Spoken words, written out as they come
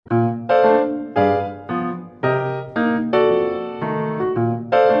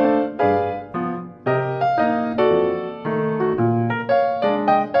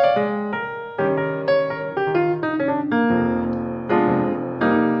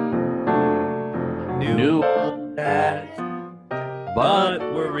new old dads, but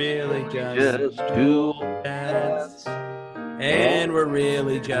we're really just two old dads. And we're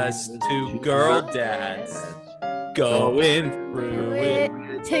really just two girl dads going through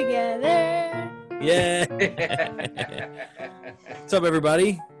it together. Yeah. What's up,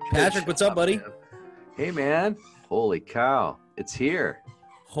 everybody? Patrick, what's up, buddy? Hey, man. Holy cow. It's here.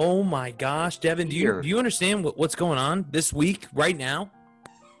 Oh, my gosh. Devin, do you understand what's going on this week, right now?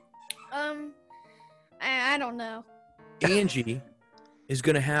 I don't know. Angie is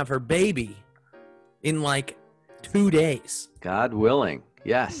going to have her baby in like 2 days. God willing.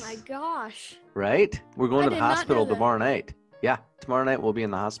 Yes. Oh, my gosh. Right? We're going to the hospital know that. tomorrow night. Yeah. Tomorrow night we'll be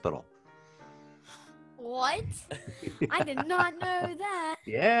in the hospital. What? I did not know that.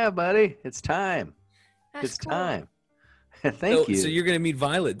 Yeah, buddy. It's time. That's cool. Time. Thank you. So you're going to meet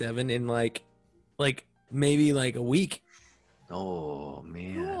Violet, Devin, in like maybe like a week. Oh,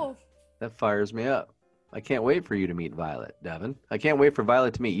 man. Cool. That fires me up. I can't wait for you to meet Violet, Devin. I can't wait for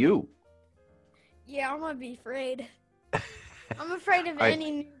Violet to meet you. Yeah, I'm going to be afraid. I'm afraid of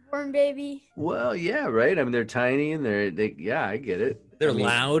any newborn baby. Well, yeah, right? I mean, they're tiny and yeah, I get it. They're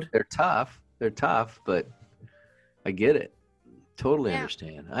loud. They're tough, but I get it. Totally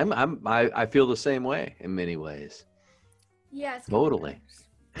understand. I feel the same way in many ways. Yeah, totally.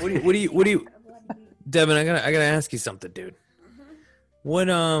 What do you Devin, I gotta ask you something, dude. What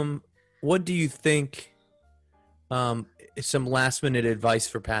do you think some last minute advice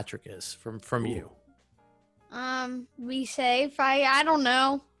for Patrick is from you? Be safe. I don't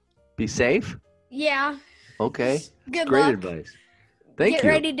know. Be safe? Yeah. Okay. Good Great luck. advice. Thank you. Get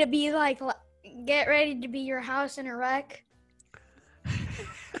ready to be your house in a wreck.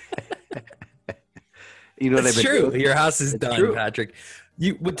 You know That's what I've been true. doing? Your house is done, true. Patrick.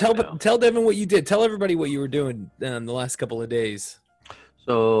 You tell Devin what you did. Tell everybody what you were doing the last couple of days.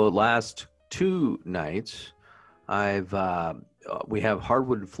 So last 2 nights, we have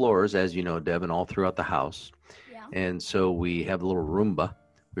hardwood floors, as you know, Devin, all throughout the house. Yeah. And so we have a little Roomba.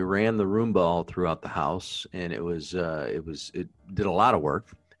 We ran the Roomba all throughout the house, and it did a lot of work.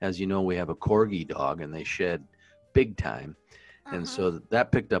 As you know, we have a corgi dog, and they shed big time. And so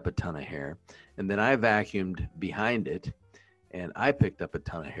that picked up a ton of hair. And then I vacuumed behind it, and I picked up a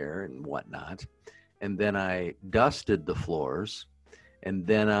ton of hair and whatnot. And then I dusted the floors. And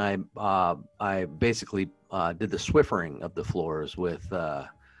then I basically did the Swiffering of the floors with, I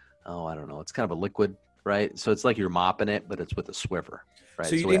don't know. It's kind of a liquid, right? So it's like you're mopping it, but it's with a Swiffer, right?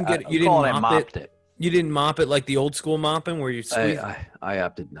 So you didn't mop it. You didn't mop it like the old school mopping where you squeeze. I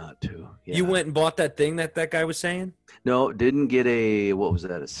opted not to. Yeah. You went and bought that thing that guy was saying? No, didn't get what was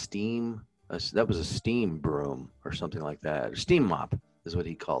that? A steam? That was a steam broom or something like that. A steam mop is what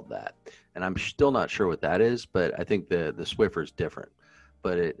he called that. And I'm still not sure what that is, but I think the Swiffer is different.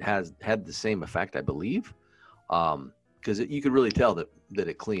 But it had the same effect, I believe, because you could really tell that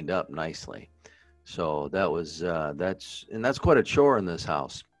it cleaned up nicely. So that was that's quite a chore in this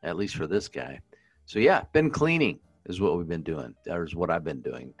house, at least for this guy. So yeah, been cleaning is what we've been doing. That is what I've been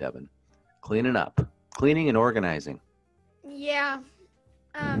doing, Devin. Cleaning and organizing. Yeah.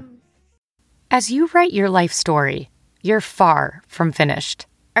 As you write your life story, you're far from finished.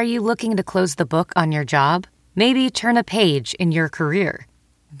 Are you looking to close the book on your job? Maybe turn a page in your career?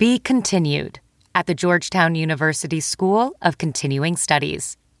 Be continued at the Georgetown University School of Continuing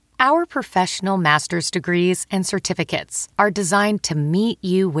Studies. Our professional master's degrees and certificates are designed to meet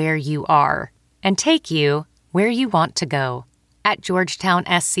you where you are and take you where you want to go. At Georgetown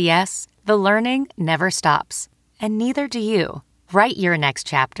SCS, the learning never stops, and neither do you. Write your next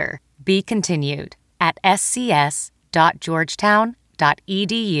chapter. Be continued at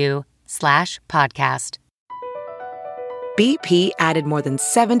scs.georgetown.edu/podcast. BP added more than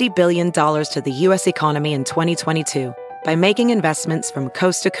 $70 billion to the U.S. economy in 2022 by making investments from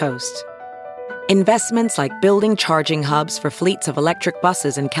coast to coast. Investments like building charging hubs for fleets of electric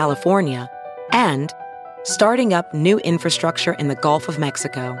buses in California and starting up new infrastructure in the Gulf of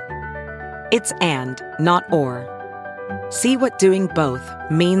Mexico. It's and, not or. See what doing both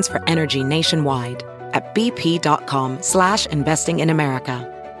means for energy nationwide at bp.com/investing in America.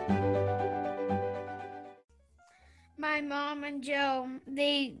 My mom and Joe,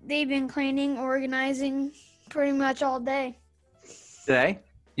 they've been cleaning, organizing pretty much all day. Today?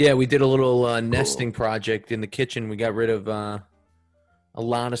 Yeah, we did a little nesting project in the kitchen. We got rid of a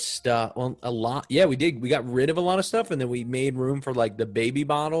lot of stuff. Well, Yeah, we did. We got rid of a lot of stuff, and then we made room for like the baby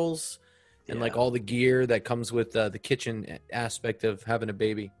bottles and like all the gear that comes with the kitchen aspect of having a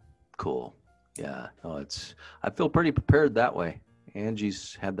baby. Cool. Yeah. No, I feel pretty prepared that way.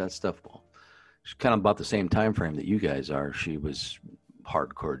 Angie's had that stuff. She's kind of about the same time frame that you guys are. She was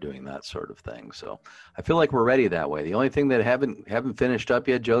hardcore doing that sort of thing. So I feel like we're ready that way. The only thing that haven't finished up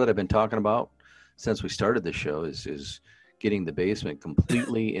yet, Joe, that I've been talking about since we started the show is getting the basement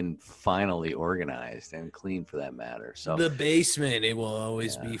completely and finally organized and clean, for that matter. So The basement, it will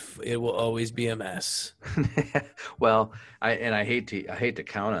always be a mess. well, I hate to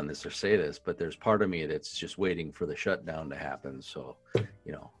count on this or say this, but there's part of me that's just waiting for the shutdown to happen. So,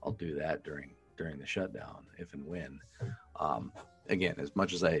 I'll do that during the shutdown, if and when. Again, as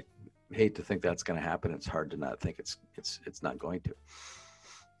much as I hate to think that's going to happen, it's hard to not think it's not going to.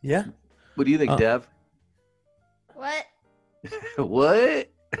 Yeah. What do you think, Dev? What? What?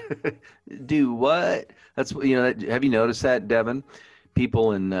 Do what? That's have you noticed that, Devin?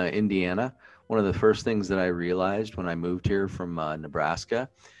 People in Indiana, one of the first things that I realized when I moved here from Nebraska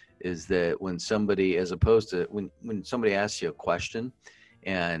is that when somebody, as opposed to when somebody asks you a question,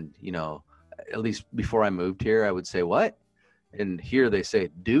 and at least before I moved here, I would say what, and here they say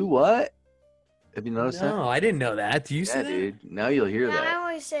do what. Have you noticed that? No, I didn't know that. Do you see that? Dude. Now you'll hear Yeah, I that.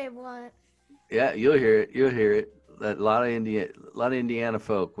 always say what. Yeah, you'll hear it. You'll hear it. A lot of Indiana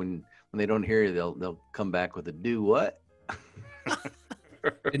folk, when they don't hear you, they'll come back with a do what.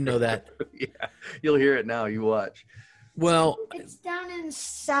 Didn't know that. Yeah, you'll hear it now. You watch. Well, It's down in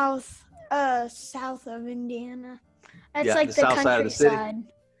south of Indiana. That's Yeah, like the the south side of the city. countryside.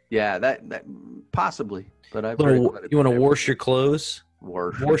 Yeah, that possibly. But I've you heard want to wash your clothes,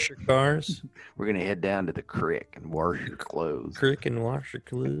 wash your cars, We're gonna head down to the creek and wash your clothes. crick and wash your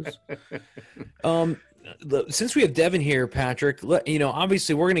clothes. Since we have Devin here, Patrick,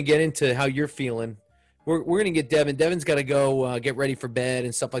 obviously we're going to get into how you're feeling. We're going to get Devin. Devin's got to go get ready for bed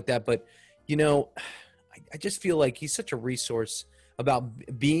and stuff like that. But, I just feel like he's such a resource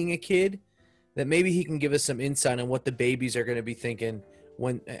about being a kid that maybe he can give us some insight on what the babies are going to be thinking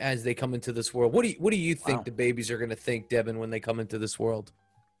as they come into this world. What do you think Wow. the babies are going to think, Devin, when they come into this world?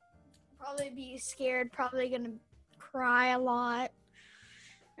 Probably be scared. Probably gonna cry a lot.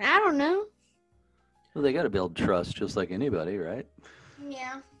 I don't know. Well, they got to build trust just like anybody, right?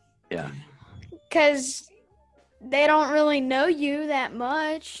 Yeah. Yeah. Because they don't really know you that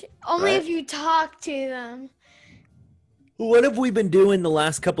much. Only Right. if you talk to them. What have we been doing the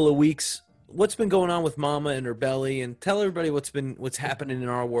last couple of weeks? What's been going on with Mama and her belly? And tell everybody what's happening in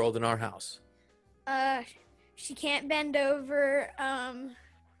our world, in our house. She can't bend over.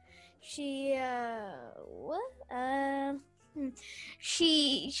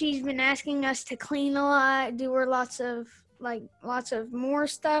 She's been asking us to clean a lot, do her lots of more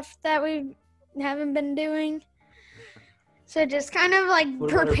stuff that we haven't been doing. So just kind of like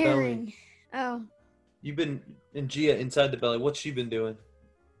What about her preparing. Oh, You've been in Gia inside the belly. What's she been doing?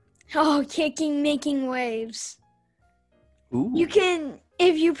 kicking, making waves. Ooh. You can,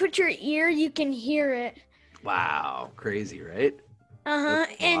 if you put your ear, you can hear it. Wow. Crazy, right?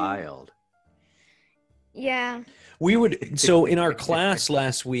 That's And wild. yeah. So in our class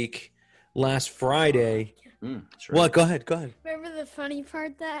last Friday. That's right. What? Go ahead. Remember the funny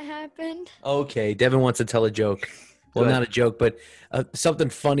part that happened? Okay, Devin wants to tell a joke. Well, Go ahead. not a joke, but something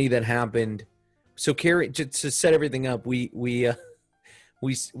funny that happened. So Carrie, to set everything up, we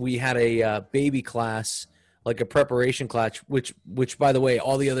had a baby class, like a preparation class, which by the way,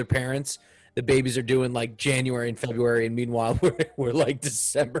 all the other parents, the babies are doing like January and February, and meanwhile we're like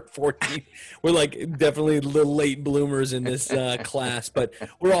December 14th. We're like definitely little late bloomers in this class, but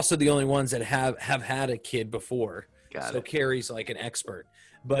we're also the only ones that have had a kid before. Got So it. Carrie's like an expert.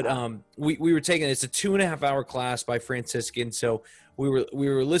 But we were taking, it's a 2.5 hour class by Franciscan. So we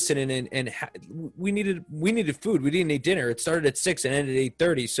were listening and we needed food. We didn't eat dinner. It started at 6 and ended at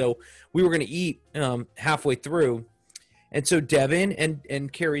 8:30. So we were going to eat halfway through. And so Devin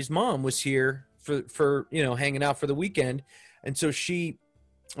and Carrie's mom was here for hanging out for the weekend. And so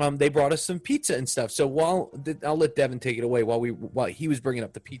they brought us some pizza and stuff. So I'll let Devin take it away while he was bringing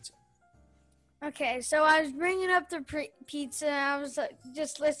up the pizza. Okay, so I was bringing up the pizza. I was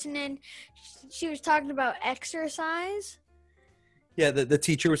just listening. She was talking about exercise, Yeah, the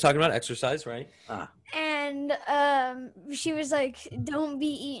teacher was talking about exercise, right? and she was like, "Don't be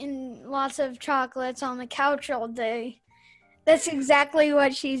eating lots of chocolates on the couch all day." That's exactly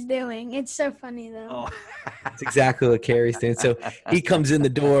what she's doing. It's so funny though. Oh. That's exactly what Carrie's doing. So he comes in the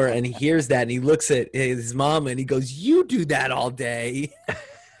door and he hears that and he looks at his mom and he goes, "You do that all day."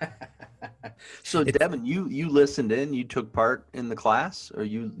 So Devin, you listened in, you took part in the class, or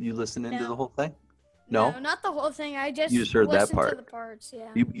you listened into No. the whole thing? No? Not the whole thing. I just You just heard that listened part. to the parts.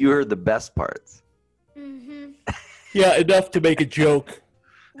 Yeah. You heard the best parts. Mhm. Yeah, enough to make a joke.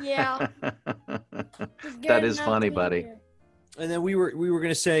 Yeah. That is funny, buddy. And then we were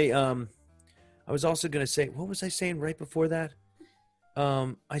gonna say, I was also gonna say, what was I saying right before that?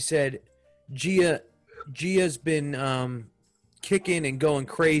 I said, Gia's been kicking and going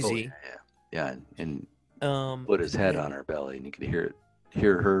Oh, crazy. yeah. And Um, put his head on her belly, and you could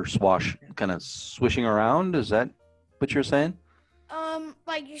hear her swash, kind of swishing around. Is that what you're saying?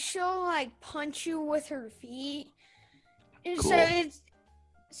 Like she'll like punch you with her feet. And Cool.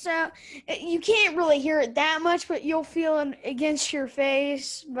 you can't really hear it that much, but you'll feel it against your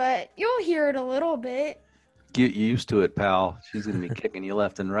face, but you'll hear it a little bit. Get used to it, pal. She's gonna be kicking you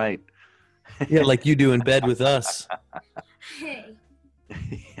left and right. yeah, like you do in bed with us. Hey.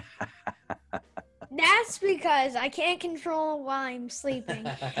 That's because I can't control while I'm sleeping.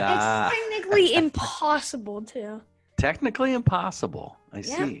 Ah. It's technically impossible to. Technically impossible. I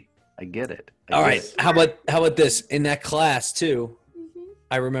Yeah. see. I get it. I All get right. it. How about this? In that class too, Mm-hmm.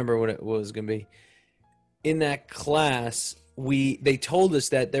 I remember what it was going to be. In that class, they told us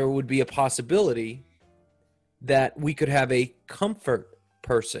that there would be a possibility that we could have a comfort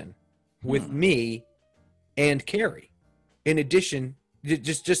person with me and Carrie. In addition,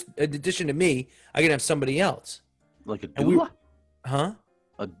 just in addition to me, I can have somebody else. Like a And we- doula? Huh?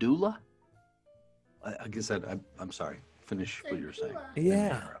 A doula? I guess I'm sorry. Finish what you were saying.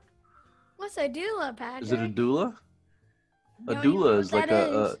 Yeah. What's a doula, Patrick? Is it a doula? A No, you know doula what is like that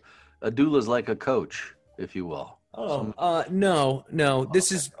a is? doula is like a coach, if you will. Oh, no.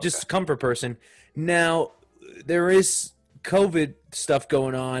 This is just okay. a comfort person. Now, there is COVID stuff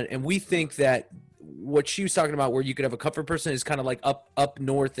going on, and we think that what she was talking about, where you could have a comfort person, is kind of like up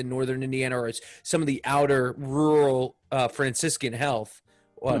north in northern Indiana, or it's some of the outer rural Franciscan Health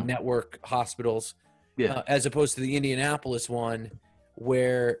network hospitals, Yeah. as opposed to the Indianapolis one,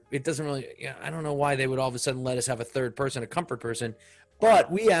 where it doesn't really. I don't know why they would all of a sudden let us have a third person, a comfort person. But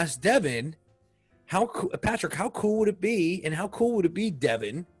we asked Devin, Patrick, how cool would it be, and how cool would it be,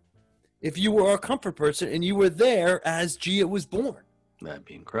 Devin, if you were a comfort person and you were there as Gia was born? That'd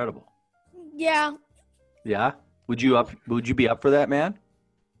be incredible. Yeah. Yeah? Would you be up for that, man?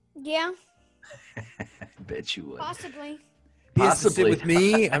 Yeah. I bet you would. Possibly. He has to sit Possibly. with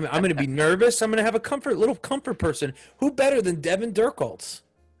me. I'm going to be nervous. I'm going to have a little comfort person. Who better than Devin Dirkholtz?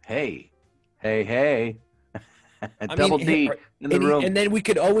 Hey. I Double mean, D in the and, room. and then we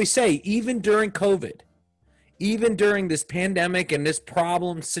could always say, even during COVID, even during this pandemic and this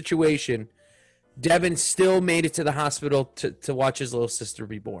problem situation, Devin still made it to the hospital to watch his little sister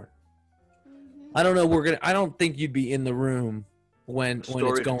be born. I don't know. I don't think you'd be in the room when it's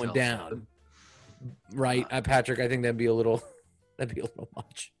Story to going tell down, something. right, Patrick? I think that'd be a little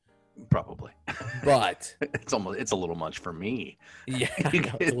much. Probably. But it's a little much for me. yeah, I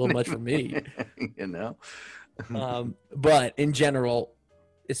know, it's a little much for me. You know. But in general,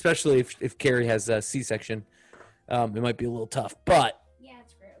 especially if Carrie has a C-section, it might be a little tough. But Yeah,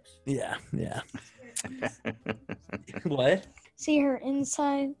 it's gross. yeah. What? See her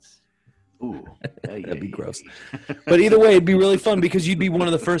insides? Ooh, That'd be gross. But either way, it'd be really fun because you'd be one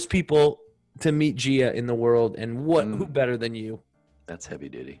of the first people to meet Gia in the world, and who better than you? That's heavy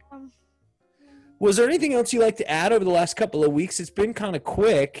duty. Was there anything else you'd like to add over the last couple of weeks? It's been kind of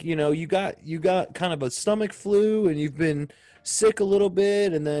quick. You know, you got kind of a stomach flu, and you've been sick a little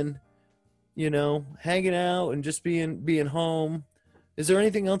bit, and then, hanging out and just being home. Is there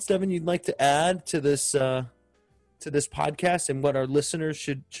anything else, Devin, you'd like to add to this podcast and what our listeners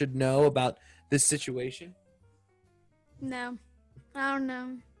should know about this situation? No. I don't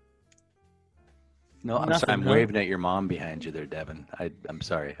know. No, I'm Nothing, sorry. I'm huh? waving at your mom behind you there, Devin. I'm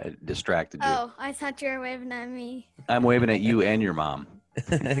sorry. I distracted you. Oh, I thought you were waving at me. I'm waving at you and your mom.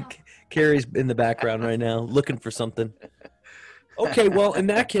 Carrie's in the background right now looking for something. Okay, well, in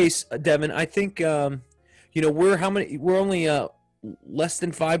that case, Devin, I think we're only less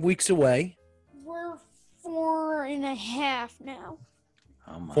than 5 weeks away. We're 4.5 now.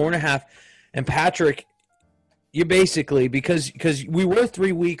 Oh my. 4.5. And Patrick, you basically, because we were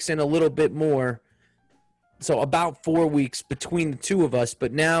 3 weeks and a little bit more, so about 4 weeks between the two of us,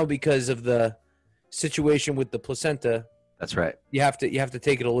 but now because of the situation with the placenta, That's right. you have to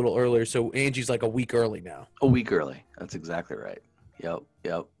take it a little earlier. So Angie's like a week early now. A week early. That's exactly right.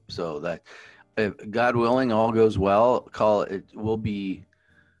 Yep. So that, if God willing, all goes well. Call it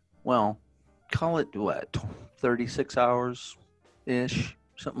what? 36 hours ish,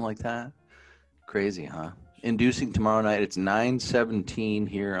 something like that. Crazy, huh? Inducing tomorrow night. It's 9:17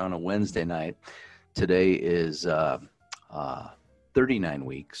 here on a Wednesday night. Today is 39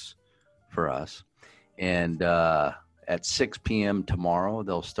 weeks for us, and at 6 p.m. tomorrow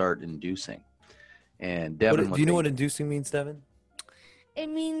they'll start inducing. And Devin, Do you know what inducing means, Devin? It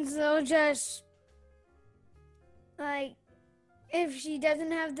means they'll just, like, if she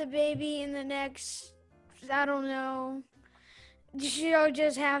doesn't have the baby in the next, I don't know, she'll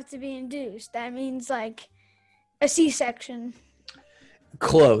just have to be induced. That means like a C-section.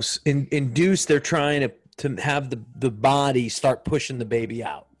 Close. Induced, they're trying to have the body start pushing the baby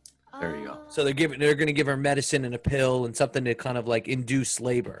out. There you go. So they're going to give her medicine and a pill and something to kind of like induce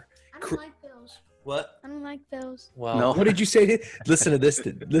labor. I don't like pills. What? I don't like pills. Well, No. what did you say? Listen to this.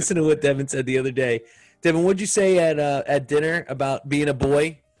 Listen to what Devin said the other day. Devin, what did you say at dinner about being a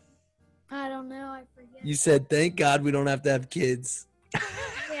boy? I don't know. I forget. You said, "Thank God we don't have to have kids."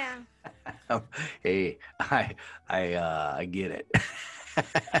 Yeah. Hey, I get it.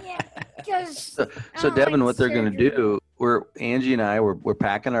 Yeah. Because So Devin, what they're going to do, Angie and I, we're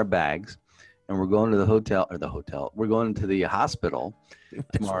packing our bags, and we're going to the hotel. We're going to the hospital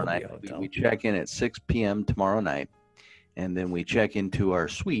tomorrow night. We check in at 6 p.m. tomorrow night, and then we check into our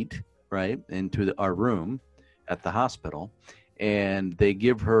suite, right, into our room at the hospital, and they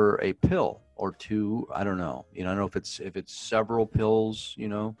give her a pill or two. I don't know. I don't know if it's several pills,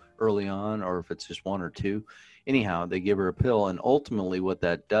 early on, or if it's just one or two. Anyhow, they give her a pill, and ultimately what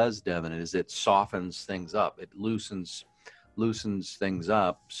that does, Devin, is it softens things up. It loosens things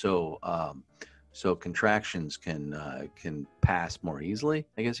up, so contractions can pass more easily,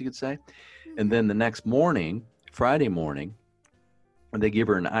 I guess you could say. And then the next morning, Friday morning, they give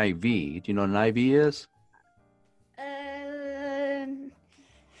her an IV. Do you know what an IV is?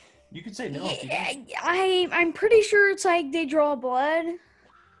 You can say no. I'm pretty sure it's like they draw blood.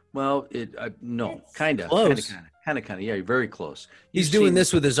 Well, no, kind of. Close. Yeah, you're very close. He's You've doing seen-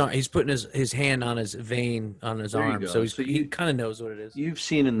 this with his arm. He's putting his hand on his vein on his There you arm, go. so So he kind of knows what it is. You've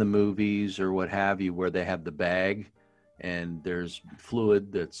seen in the movies or what have you where they have the bag and there's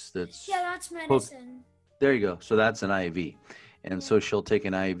fluid that's Yeah, that's medicine. there you go. So that's an IV. And so she'll take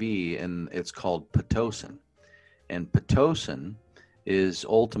an IV, and it's called Pitocin. And Pitocin is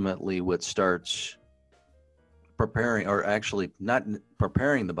ultimately what starts preparing, or actually not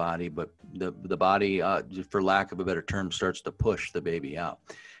preparing the body, but the body, for lack of a better term, starts to push the baby out.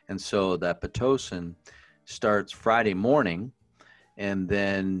 And so that Pitocin starts Friday morning, and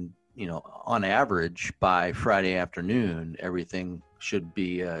then, on average by Friday afternoon, everything should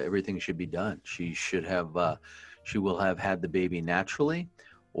be done. She will have had the baby naturally,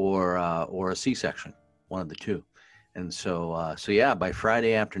 or a C-section, one of the two. And so yeah, by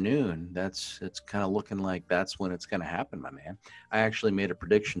Friday afternoon, it's kind of looking like that's when it's going to happen, my man. I actually made a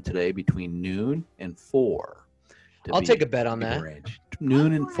prediction today between noon and 4. I'll take a bet on that. Range.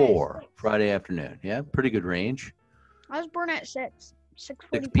 Noon and 4, Friday afternoon. Yeah, pretty good range. I was born at 6. 6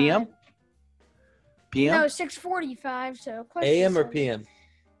 6:45. p.m. PM? No, 6:45. So close to AM or 7. PM?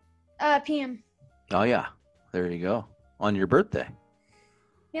 PM. Oh yeah, there you go. On your birthday.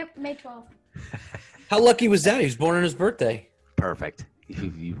 Yep, May 12th. How lucky was that? He was born on his birthday. Perfect.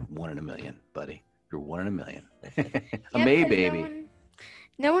 You 1 in a million, buddy. You're 1 in a million. A Yep, May and baby.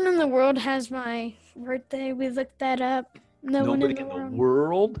 No one in the world has my birthday. We looked that up. Nobody in the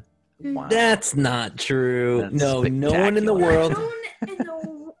world. Mm. Wow. That's not true. That's No one in the spectacular. world.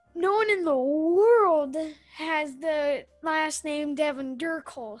 No one in the world has the last name Devin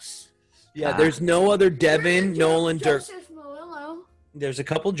Dirkholz. Yeah, there's no other Devin, Nolan, Dirk. Joseph Malillo. There's a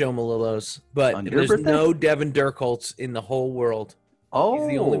couple Joe Malillos, but On your there's birthday? no Devin Dirkholz in the whole world. Oh, He's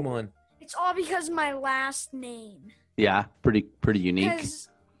the only one. It's all because of my last name. Yeah, pretty unique. Because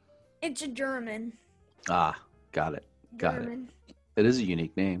it's a German. Ah, got it. Got it. German. It is a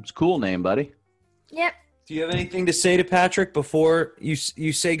unique name. It's a cool name, buddy. Yep. Do you have anything to say to Patrick before you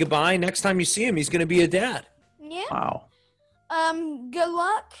say goodbye? Next time you see him, he's going to be a dad. Yeah. Wow. Good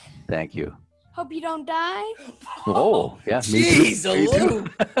luck. Thank you. Hope you don't die. Oh, yeah. Me too. Jeez, Me too. Lou.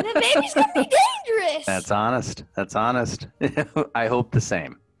 The baby's gonna be dangerous. That's honest. That's honest. I hope the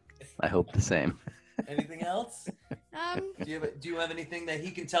same. Anything else? Do you have anything that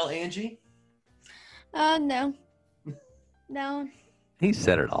he can tell Angie? No. No. He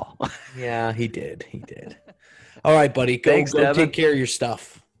said it all. Yeah, he did. All right, buddy. Go Thanks, Devin. take care of your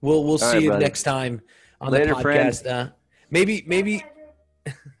stuff. We'll see right, you buddy. next time on Later, the friend. podcast. Maybe.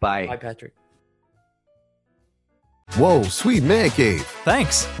 Bye, Bye. Patrick. Whoa, sweet man cave.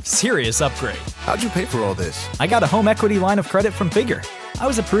 Thanks. Serious upgrade. How'd you pay for all this? I got a home equity line of credit from Figure. I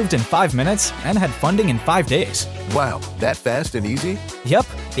was approved in 5 minutes and had funding in 5 days. Wow, that fast and easy? Yep,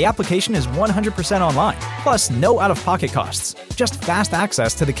 the application is 100% online, plus no out-of-pocket costs. Just fast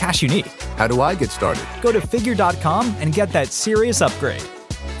access to the cash you need. How do I get started? Go to figure.com and get that serious upgrade.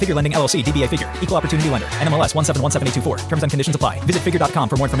 Figure Lending LLC, DBA Figure, Equal Opportunity Lender, NMLS 1717824. Terms and conditions apply. Visit figure.com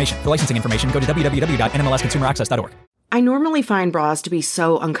for more information. For licensing information, go to www.nmlsconsumeraccess.org. I normally find bras to be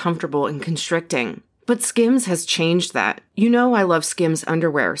so uncomfortable and constricting, but Skims has changed that. You know I love Skims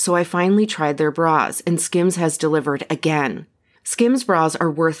underwear, so I finally tried their bras, and Skims has delivered again. Skims bras are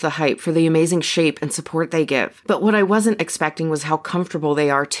worth the hype for the amazing shape and support they give, but what I wasn't expecting was how comfortable they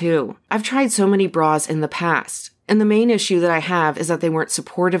are too. I've tried so many bras in the past, and the main issue that I have is that they weren't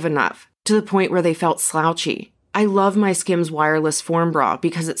supportive enough, to the point where they felt slouchy. I love my Skims wireless form bra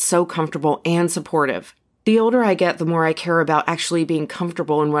because it's so comfortable and supportive. The older I get, the more I care about actually being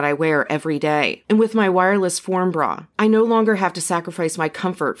comfortable in what I wear every day. And with my wireless form bra, I no longer have to sacrifice my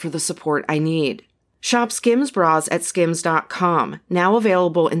comfort for the support I need. Shop Skims bras at skims.com, now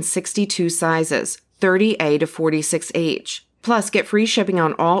available in 62 sizes, 30A to 46H. Plus, get free shipping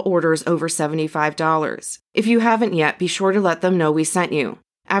on all orders over $75. If you haven't yet, be sure to let them know we sent you.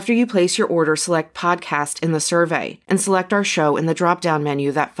 After you place your order, select podcast in the survey and select our show in the drop-down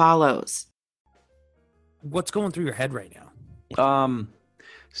menu that follows. What's going through your head right now?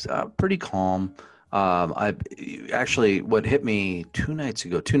 Pretty calm. I actually, what hit me two nights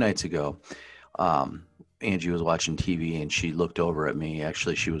ago, Angie was watching TV and she looked over at me.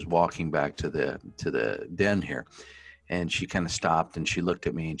 Actually, she was walking back to the den here, and she kind of stopped and she looked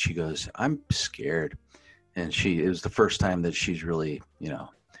at me and she goes, "I'm scared." And it was the first time that she's really,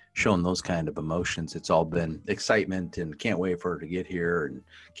 shown those kind of emotions. It's all been excitement and can't wait for her to get here and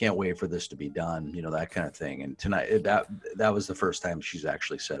can't wait for this to be done, that kind of thing. And tonight, that was the first time she's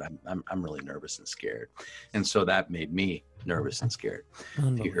actually said, I'm really nervous and scared. And so that made me nervous and scared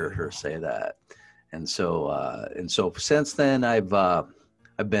to hear her say that. And so since then I've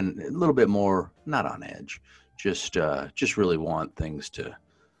been a little bit more, not on edge, just really want things to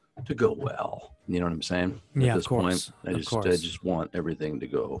go well. You know what I'm saying? Yeah, At this of course. point, I just want everything to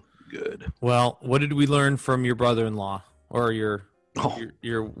go good. Well, what did we learn from your brother-in-law or your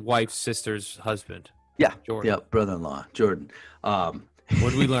wife's sister's husband? Yeah, Jordan. Yeah, brother-in-law, Jordan. What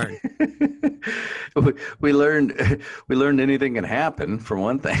did we learn? we learned anything can happen, for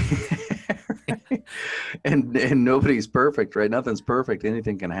one thing. and nobody's perfect, right? Nothing's perfect.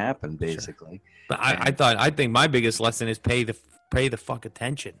 Anything can happen, basically. Sure. But I think my biggest lesson is pay the fuck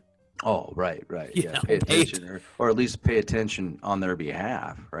attention. Oh, right. Yeah, pay attention, or at least pay attention on their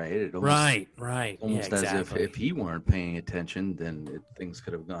behalf, right? It almost, right. Almost as if he weren't paying attention, then things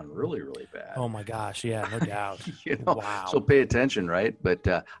could have gone really, really bad. Oh my gosh, yeah, no doubt. Wow. So pay attention, right? But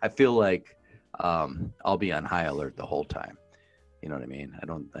I feel like I'll be on high alert the whole time. You know what I mean?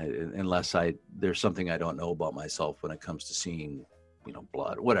 Unless there's something I don't know about myself when it comes to seeing,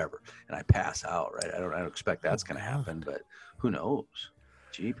 blood, whatever, and I pass out, right? I don't expect that's going to happen, but who knows?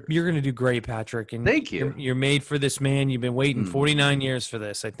 Jeepers. You're going to do great, Patrick. And thank you. You're made for this, man. You've been waiting 49 years for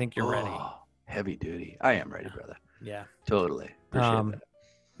this. I think you're ready. Heavy duty. I am ready, brother. Yeah. Totally. Appreciate that.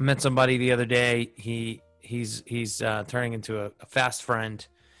 I met somebody the other day. He's turning into a fast friend.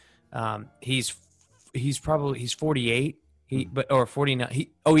 He's 48. Or 49.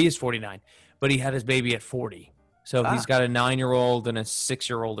 He is 49, but he had his baby at 40. So he's got a 9-year-old and a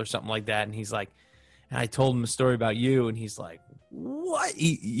 6-year-old or something like that. And he's like, and I told him a story about you, and he's like, what?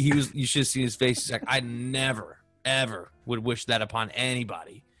 He was, you should see his face. He's like, I never, ever would wish that upon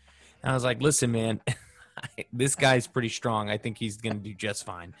anybody. And I was like, listen, man, this guy's pretty strong. I think he's going to do just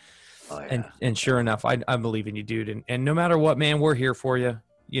fine. Oh, yeah. And sure enough, I believe in you, dude. And no matter what, man, we're here for you.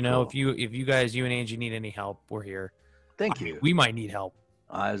 Cool. If you guys, you and Angie need any help, we're here. Thank you. We might need help.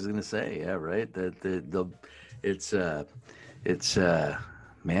 I was gonna say, yeah, right. It's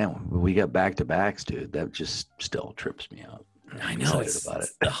man, we got back to backs, dude. That just still trips me out. I know, it's about it.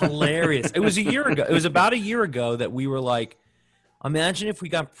 Hilarious. It was a year ago. It was about a year ago that we were like, imagine if we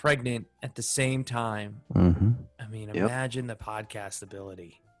got pregnant at the same time. Mm-hmm. I mean, imagine the podcast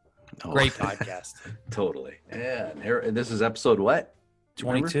ability. Oh. Great podcast. Totally. Yeah. And this is episode what?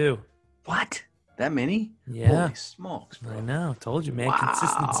 22. What? That many? Yeah. Holy smokes, bro. I know. Told you, man. Wow.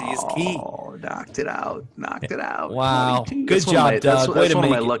 Consistency is key. Knocked it out. Wow. 22. Good job, Doug. That's one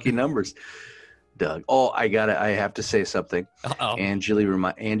of my lucky numbers, Doug. Oh, I have to say something. Uh-oh.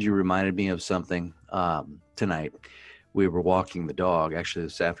 Angie reminded me of something tonight. We were walking the dog. Actually,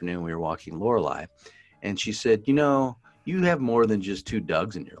 this afternoon, we were walking Lorelei. And she said, you have more than just 2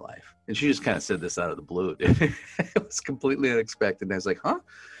 Dougs in your life. And she just kind of said this out of the blue. It was completely unexpected. And I was like, huh?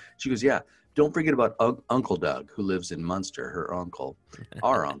 She goes, yeah. Don't forget about Uncle Doug, who lives in Munster. Her uncle,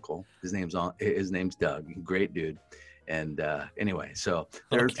 our uncle. His name's Doug. Great dude. And anyway, so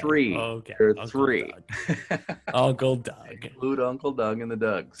there are 3. Okay. There are 3. Uncle Doug. Include Uncle Doug and the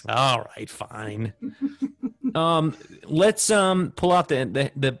Dougs. All right, fine. Let's pull out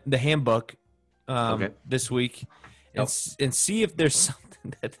the handbook this week and see if there's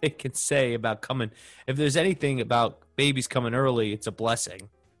something that they can say about coming. If there's anything about babies coming early, it's a blessing.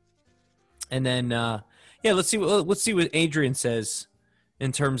 And then, let's see what Adrian says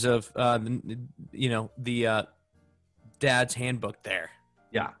in terms of, the Dad's handbook there.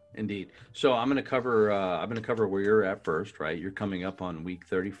 Yeah, indeed. So I'm going to cover where you're at first, right? You're coming up on week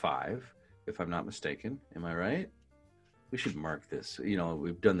 35, if I'm not mistaken. Am I right? We should mark this. You know,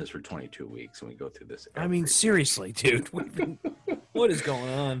 we've done this for 22 weeks, and we go through this. I mean, seriously, dude. What is going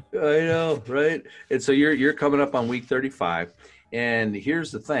on? I know, right? And so you're coming up on week 35, and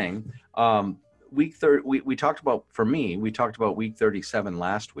here's the thing. Week 30, we talked about, for me, we talked about week 37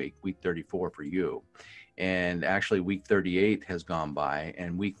 last week, week 34 for you. And actually week 38 has gone by,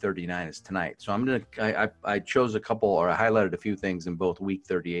 and week 39 is tonight. So I chose a couple, or I highlighted a few things in both week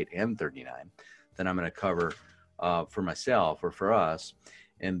 38 and 39 that I'm going to cover for myself or for us.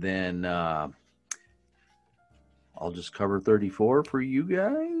 And then I'll just cover 34 for you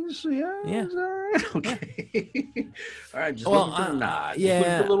guys. Yeah. All right. Okay. All right. Just looking for a nod. Yeah. Just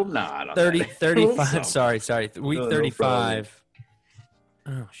looking for a little nod. On 35. Sorry. Week 35.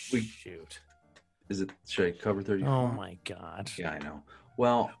 Oh, shoot. Should I cover 34? Oh my God. Yeah, I know.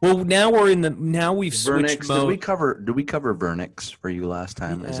 Well, now we've switched Vernix. mode. Did we cover Vernix for you last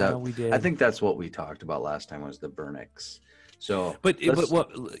time? Yeah, we did. I think that's what we talked about last time, was the Vernix. So, but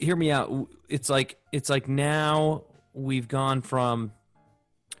hear me out. It's like now we've gone from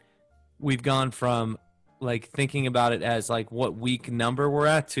like thinking about it as like what week number we're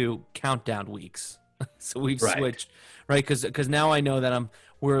at to countdown weeks. So we've switched, right? Because now I know that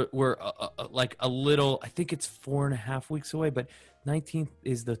we're like a little. I think it's 4.5 weeks away, but 19th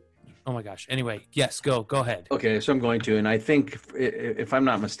is the. Oh my gosh. Anyway, yes, go ahead. Okay, so I'm going to, and I think if I'm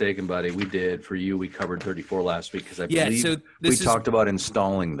not mistaken, buddy, we did for you. We covered 34 last week because I believe we talked about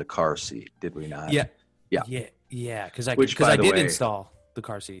installing the car seat. Did we not? Yeah. Because I did install the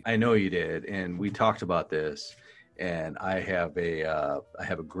car seat. I know you did, and we talked about this. And I have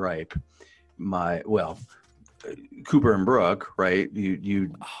a gripe. Cooper and Brooke, right? We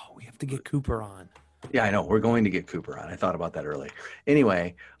have to get Cooper on. Yeah, I know. We're going to get Cooper on. I thought about that earlier.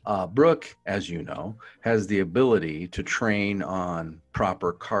 Anyway, Brooke, as you know, has the ability to train on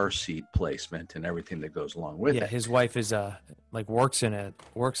proper car seat placement and everything that goes along with it. Yeah, his wife is works in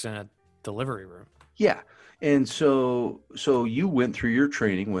a delivery room. Yeah, and so you went through your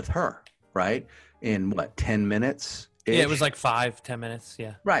training with her, right? In what, 10 minutes? Yeah, it was like 5-10 minutes.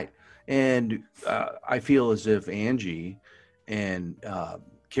 Yeah, right. And I feel as if Angie and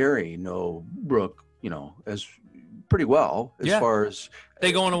Carrie know Brooke, as pretty well as far as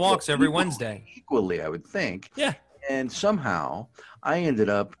they go on walks every Wednesday. Equally, I would think. Yeah. And somehow I ended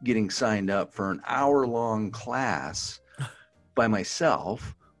up getting signed up for an hour-long class by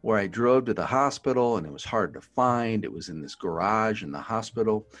myself, where I drove to the hospital, and it was hard to find. It was in this garage in the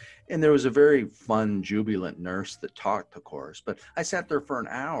hospital. And there was a very fun, jubilant nurse that taught the course. But I sat there for an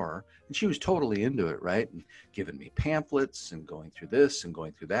hour, and she was totally into it, right? And giving me pamphlets and going through this and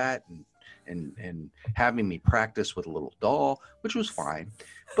going through that and having me practice with a little doll, which was fine.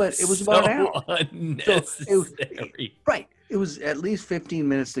 But it was about an hour. Unnecessary. Right. It was at least 15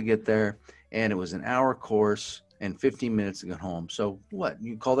 minutes to get there, and it was an hour course and 15 minutes to get home. So what?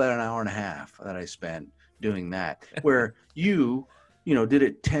 You call that an hour and a half that I spent doing that, where you did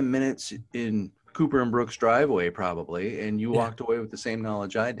it 10 minutes in Cooper and Brooks' driveway probably, and you walked away with the same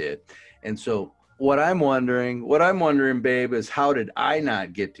knowledge I did. And so what I'm wondering, babe, is how did I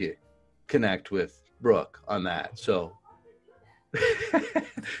not get to connect with Brooke on that? So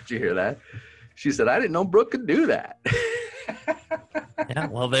did you hear that? She said, I didn't know Brooke could do that. Yeah,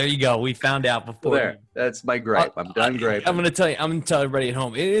 well, there you go. We found out before. There, that's my gripe. I'm done griping. I'm going to tell everybody at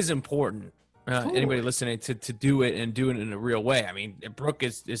home, it is important, anybody listening, to do it and do it in a real way. I mean, Brooke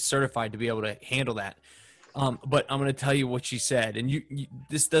is certified to be able to handle that. But I'm going to tell you what she said, and you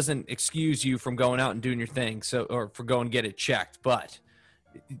this doesn't excuse you from going out and doing your thing, or for going and get it checked. But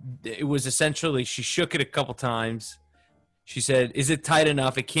it was essentially, she shook it a couple times. She said, "Is it tight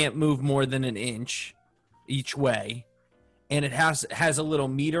enough? It can't move more than an inch each way." And it has a little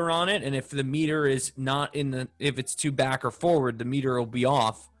meter on it, and if the meter is not if it's too back or forward, the meter will be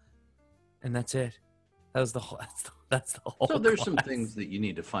off, and that's it. That's the whole. That's the whole. So there's class. some things that you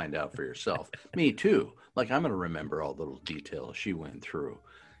need to find out for yourself. Me too. Like, I'm going to remember all the little details she went through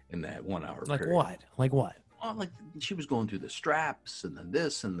in that 1 hour Like period. what? Like what? Well, like she was going through the straps and then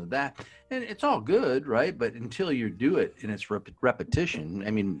this and the that, and it's all good, right? But until you do it and it's repetition,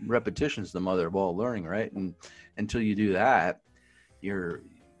 I mean, repetition is the mother of all learning, right? And until you do that,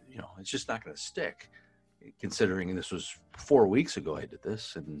 it's just not going to stick. Considering this was 4 weeks ago, I did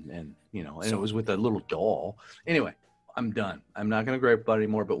this, and it was with a little doll. Anyway, I'm done. I'm not going to gripe about it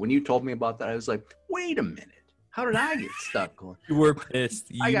anymore. But when you told me about that, I was like, wait a minute, how did I get stuck going? You were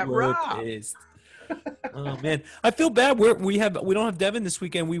pissed. I got robbed. Pissed. Oh man, I feel bad. We don't have Devin this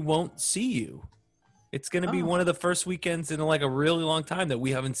weekend. We won't see you. It's going to be Oh. one of the first weekends in like a really long time that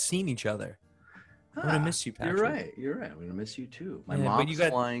we haven't seen each other. I'm going to miss you, Patrick. You're right. I'm going to miss you too. My Yeah, but mom's you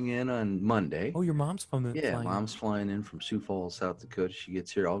got- flying in on Monday. Oh, your mom's flying. Yeah, mom's flying in from Sioux Falls, South Dakota. She gets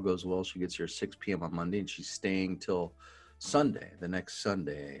here, all goes well. She gets here 6 p.m. on Monday, and she's staying till Sunday, the next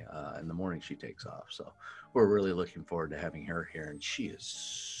Sunday in the morning she takes off. So we're really looking forward to having her here, and she is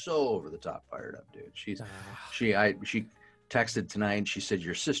so over the top fired up, dude. She texted tonight, and she said,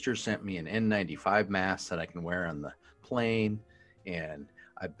 your sister sent me an N95 mask that I can wear on the plane, and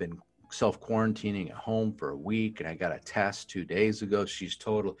I've been self-quarantining at home for a week, and I got a test 2 days ago. She's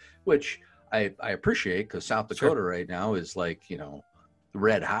total, which I appreciate, because South Dakota right now is like,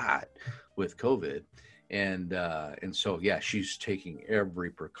 red hot with COVID. And so, yeah, she's taking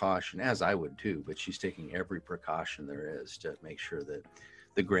every precaution, as I would too, but she's taking every precaution there is to make sure that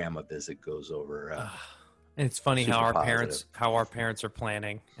the grandma visit goes over. And it's funny how super our parents are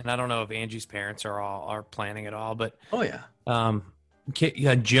planning. And I don't know if Angie's parents are planning at all, but oh yeah.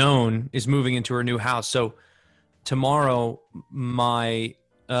 Joan is moving into her new house. So tomorrow, my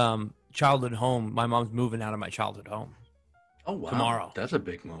childhood home, my mom's moving out of my childhood home. Oh, wow. Tomorrow. That's a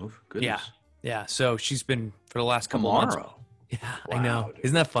big move. Goodness. Yeah. Yeah. So she's been for the last couple of months. Yeah, Wow, I know. dude.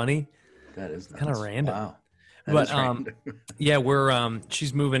 Isn't that funny? That is Kind of nuts. random. Wow. But is random. yeah, we're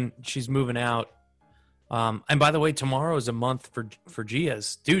she's moving out. And by the way, tomorrow is a month for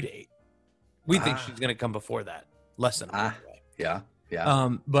Gia's due date. We think she's going to come before that, less than a month away. Yeah.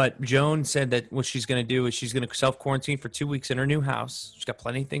 But Joan said that what she's going to do is she's going to self-quarantine for 2 weeks in her new house. She's got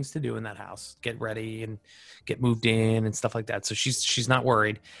plenty of things to do in that house, get ready and get moved in and stuff like that. So she's not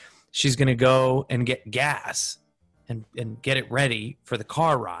worried. She's going to go and get gas and get it ready for the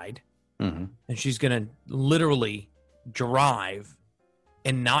car ride. Mm-hmm. And she's going to literally drive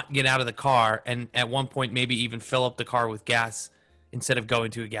and not get out of the car, and at one point maybe even fill up the car with gas instead of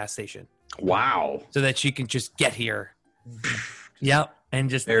going to a gas station. Wow. So that she can just get here. Yep, and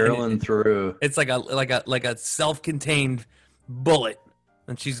just Barreling through. It's like a self-contained bullet,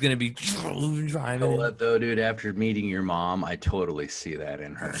 and she's gonna be driving. You know what, though, dude? After meeting your mom, I totally see that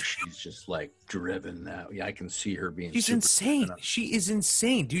in her. She's just like driven that. Yeah, I can see her being. She's super insane. driven up. She is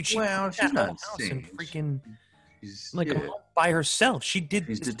insane, dude. She Well, built she's that not whole house insane. and freaking She's like yeah, all by herself. She did.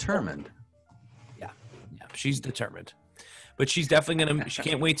 she's this- determined. Yeah, she's determined. But she's definitely gonna. She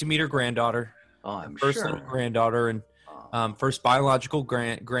can't wait to meet her granddaughter. Oh, I'm First sure. little granddaughter and first biological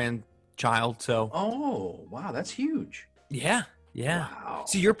grandchild. So Oh, wow, that's huge. yeah. Wow.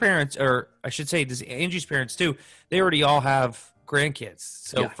 See, your parents, or I should say, does Angie's parents too? They already all have grandkids.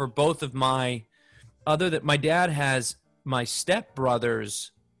 So Yeah. for both of my dad has my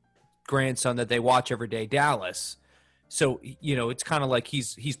stepbrother's grandson that they watch every day, Dallas. So it's kind of like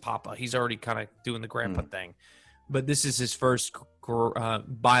he's Papa. He's already kind of doing the grandpa thing, but this is his first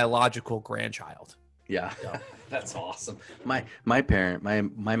biological grandchild. Yeah, that's awesome. My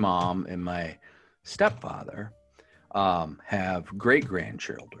mom and my stepfather have great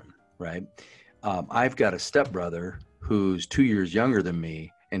grandchildren, right? I've got a stepbrother who's 2 years younger than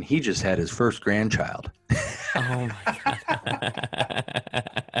me, and he just had his first grandchild. Oh my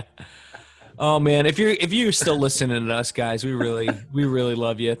god. Oh man, if you're still listening to us, guys, we really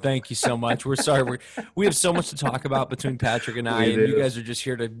love you. Thank you so much. We're sorry we have so much to talk about between Patrick and I, We and do. you guys are just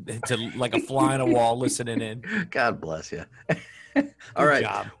here to like a fly on a wall listening in. God bless you. All right,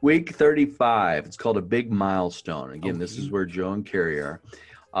 job. week 35. It's called a big milestone. Again, Oh, this is where Joe and Carrie are,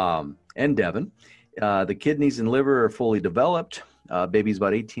 and Devin. The kidneys and liver are fully developed. Baby's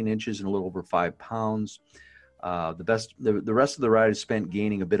about 18 inches and a little over 5 pounds. The rest of the ride is spent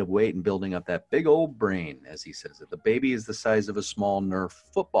gaining a bit of weight and building up that big old brain, as he says it. The baby is the size of a small Nerf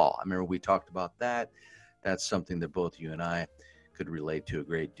football. I remember we talked about that. That's something that both you and I could relate to a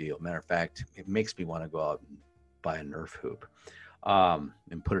great deal. Matter of fact, it makes me want to go out and buy a Nerf hoop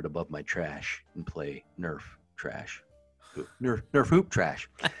and put it above my trash and play Nerf trash. Nerf hoop trash.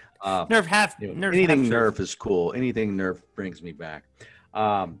 Nerf Anything half Nerf is cool. Anything Nerf brings me back.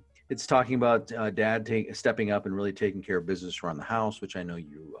 It's talking about Dad stepping up and really taking care of business around the house, which I know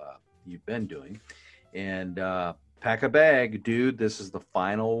you've been doing. And pack a bag, dude. This is the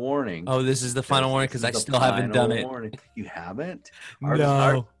final warning. Oh, this is the final warning because I still haven't done it. Warning. You haven't?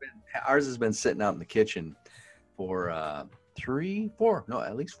 No. Ours has been sitting out in the kitchen for at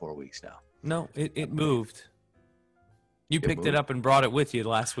least 4 weeks now. No, it moved. You It picked it moved. up and brought it with you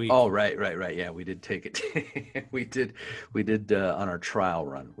last week. Oh, right. Yeah, we did take it. we did on our trial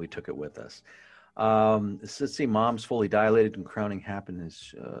run. We took it with us. Let's see. Mom's fully dilated and crowning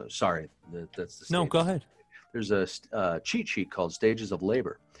happiness. Sorry, that's the No, stage. go ahead. There's a cheat sheet called Stages of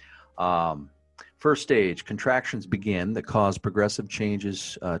Labor. First stage, contractions begin that cause progressive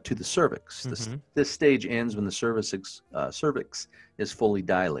changes to the cervix. This stage ends when the cervix is fully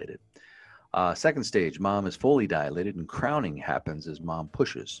dilated. Second stage, mom is fully dilated and crowning happens as mom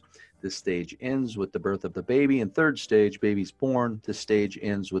pushes. This stage ends with the birth of the baby. And third stage, baby's born. This stage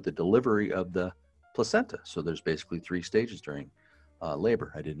ends with the delivery of the placenta. So there's basically 3 stages during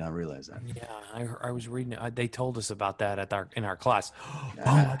labor. I did not realize that. Yeah, I was reading it. They told us about that in our class. Oh,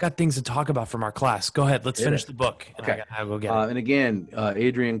 I got things to talk about from our class. Go ahead. Let's finish the book. Okay. I'll go get it. And again,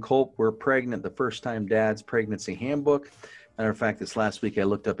 Adrian Culp, We're Pregnant, the First Time Dad's Pregnancy Handbook. Matter of fact, this last week I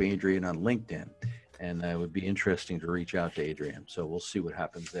looked up Adrian on LinkedIn, and it would be interesting to reach out to Adrian. So we'll see what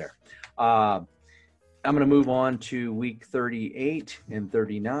happens there. I'm going to move on to week 38 and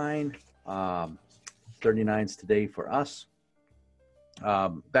 39. 39's today for us.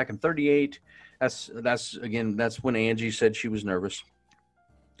 Back in 38, that's when Angie said she was nervous.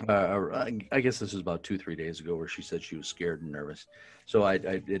 I guess this is about 2-3 days ago where she said she was scared and nervous. So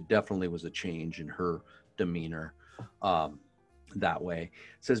it definitely was a change in her demeanor that way.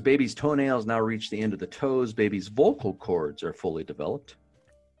 It says baby's toenails now reach the end of the toes. Baby's vocal cords are fully developed.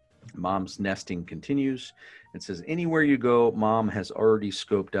 Mom's nesting continues. It says anywhere you go, mom has already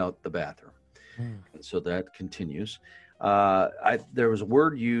scoped out the bathroom. And so that continues. There was a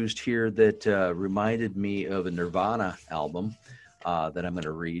word used here that reminded me of a Nirvana album that I'm going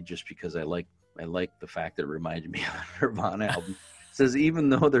to read just because I like the fact that it reminded me of a Nirvana album. It says even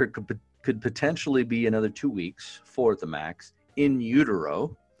though there could potentially be another 2 weeks, 4 at the max, in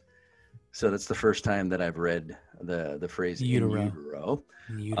utero. So that's the first time that I've read the phrase utero.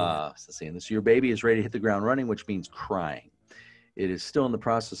 In utero. So saying this, your baby is ready to hit the ground running, which means crying. It is still in the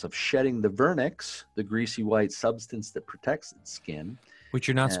process of shedding the vernix, the greasy white substance that protects its skin. Which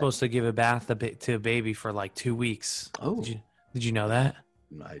you're not supposed to give a bath to a baby for like 2 weeks. Oh. Did you know that?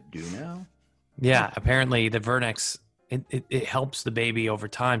 I do now. Yeah, apparently the vernix, it helps the baby over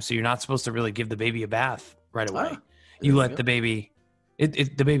time. So you're not supposed to really give the baby a bath right away. You let the baby,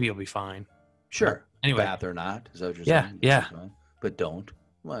 the baby will be fine. Sure. Anyway. Bath or not, is that what you're saying? Yeah. But don't.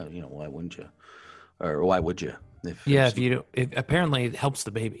 Well, why wouldn't you? Or why would you? Apparently it helps the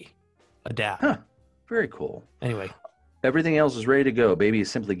baby adapt. Huh. Very cool. Anyway. Everything else is ready to go. Baby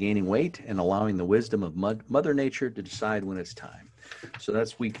is simply gaining weight and allowing the wisdom of Mother Nature to decide when it's time. So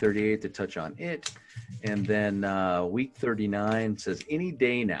that's week 38 to touch on it. And then week 39 says any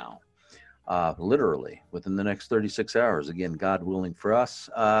day now, literally within the next 36 hours, again, God willing for us,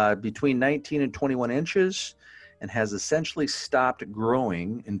 between 19 and 21 inches and has essentially stopped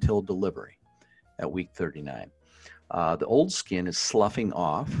growing until delivery at week 39. The old skin is sloughing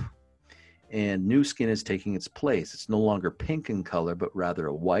off and new skin is taking its place. It's no longer pink in color, but rather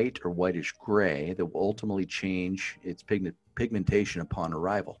a white or whitish gray that will ultimately change its pigmentation upon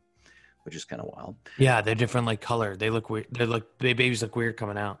arrival, which is kind of wild. Yeah, they're different like color. They look weird. Babies look weird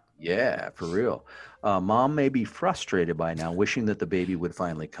coming out. Yeah, for real. Mom may be frustrated by now, wishing that the baby would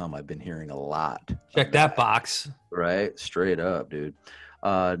finally come. I've been hearing a lot. Check that box. Right? Straight up, dude.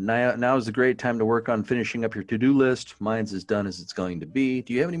 Now is a great time to work on finishing up your to-do list. Mine's as done as it's going to be.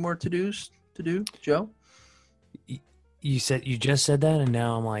 Do you have any more to-dos to do, Joe? You just said that, and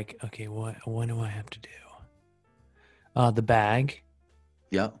now I'm like, okay, what do I have to do? The bag.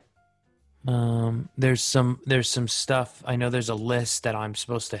 Yeah. There's some stuff. I know there's a list that I'm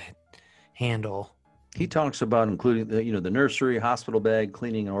supposed to handle. He talks about including the nursery, hospital bag,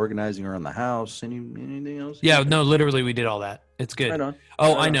 cleaning and organizing around the house. Anything else? Yeah, no, literally we did all that. It's good. Right on.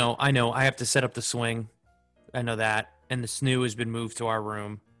 Oh, I know. I have to set up the swing. I know that. And the snoo has been moved to our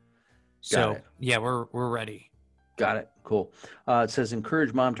room. So yeah, we're ready. Got it. Cool. It says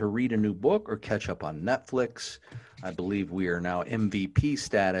encourage mom to read a new book or catch up on Netflix. I believe we are now MVP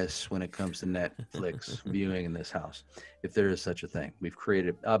status when it comes to Netflix viewing in this house, if there is such a thing. We've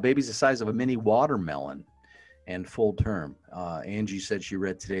created baby's the size of a mini watermelon and full term. Angie said she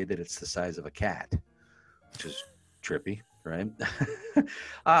read today that it's the size of a cat, which is trippy, right?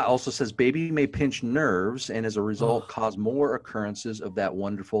 Also says baby may pinch nerves and as a result cause more occurrences of that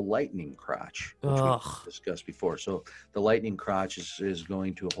wonderful lightning crotch, which we discussed before. So the lightning crotch is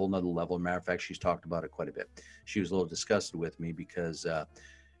going to a whole nother level. Matter of fact, she's talked about it quite a bit. She was a little disgusted with me because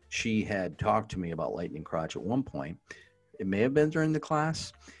she had talked to me about lightning crotch at one point. It may have been during the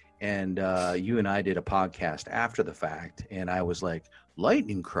class. And you and I did a podcast after the fact, and I was like,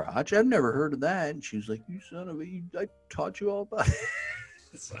 lightning crotch? I've never heard of that. And she was like, you son of a, I taught you all about it.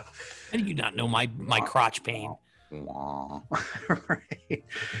 So, how do you not know my crotch pain?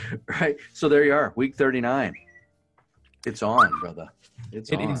 Right. So there you are, week 39. It's on, brother.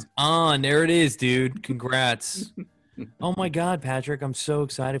 It is on. There it is, dude. Congrats. Oh my God, Patrick, I'm so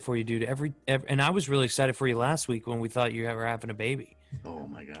excited for you, dude. And I was really excited for you last week when we thought you were having a baby. Oh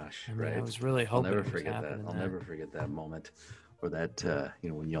my gosh! I mean, Right. I was really I'll hoping never it was forget that. happening I'll then. never forget that moment, or that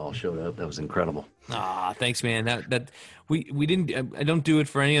when y'all showed up. That was incredible. Ah, thanks, man. That we didn't. I don't do it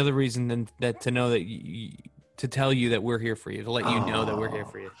for any other reason than that to know that to tell you that we're here for you, to let you know that we're here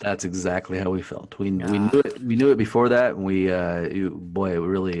for you. That's exactly how we felt. We knew it. We knew it before that. And boy, it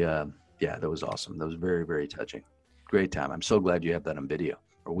really, yeah, that was awesome. That was very, very touching. Great time. I'm so glad you have that on video,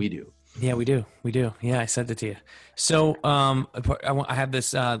 or we do. Yeah, we do. We do. Yeah, I sent it to you. So I have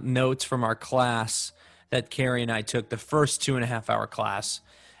this notes from our class that Carrie and I took, the first 2.5-hour class.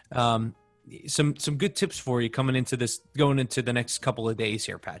 Some good tips for you going into the next couple of days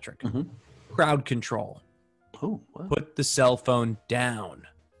here, Patrick. Mm-hmm. Crowd control. Oh, what? Put the cell phone down.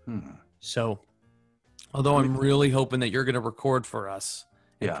 So, although I'm really hoping that you're going to record for us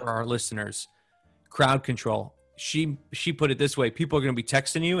and for our listeners, crowd control. She put it this way: people are going to be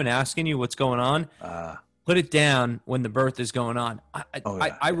texting you and asking you what's going on. Put it down when the birth is going on.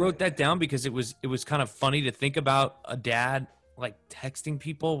 I wrote that down because it was kind of funny to think about a dad like texting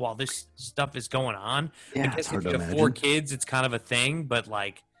people while this stuff is going on. Yeah, I guess it's hard if you to have 4 imagine. kids, it's kind of a thing, but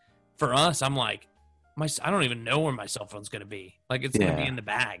like for us, I'm like, I don't even know where my cell phone's going to be. Like it's going to be in the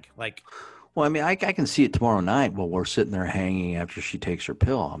bag. Like, well, I mean, I can see it tomorrow night while we're sitting there hanging after she takes her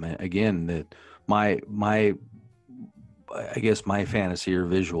pill. I mean, again, that I guess my fantasy or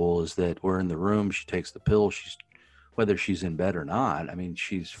visual is that we're in the room. She takes the pill. Whether she's in bed or not, I mean,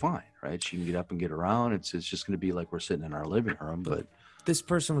 she's fine, right? She can get up and get around. It's just going to be like we're sitting in our living room. But this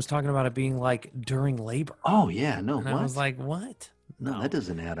person was talking about it being like during labor. Oh yeah, no. And I was like, what? No, that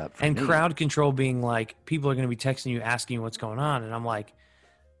doesn't add up. For And me. crowd control being like, people are going to be texting you, asking you what's going on, and I'm like,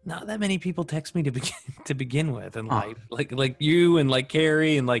 not that many people text me to begin with, and like you and like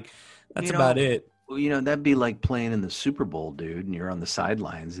Carrie and like that's about it. Well, that'd be like playing in the Super Bowl, dude, and you're on the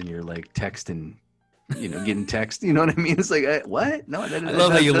sidelines and you're like texting, getting text. You know what I mean? It's like, what? No, that, I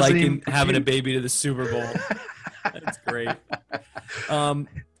love how you like even having a baby to the Super Bowl. That's great.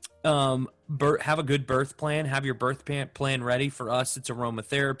 Have a good birth plan. Have your birth plan ready. For us, it's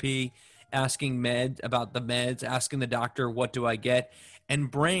aromatherapy, asking about the meds, asking the doctor, what do I get?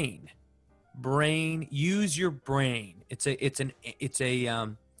 And brain, use your brain. It's a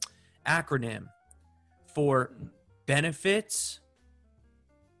acronym for benefits.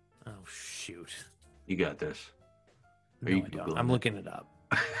 Oh shoot. You got this. No, I don't. I'm looking it up.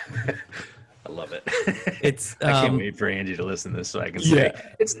 I love it. It's I can't wait for Angie to listen to this so I can say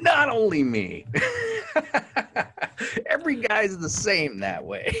it's not only me. Every guy's the same that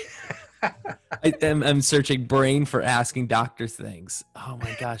way. I'm searching brain for asking doctors things. Oh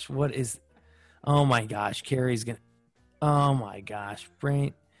my gosh, oh my gosh, Carrie's gonna. Oh my gosh,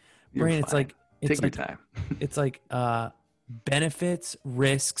 brain. It's like take your time. It's like benefits,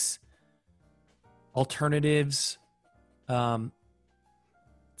 risks, alternatives,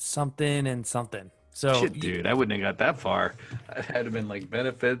 something and something. So, shit, dude, I wouldn't have got that far. I'd have been like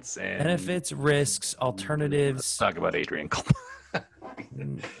benefits, risks, alternatives. Let's talk about Adrian.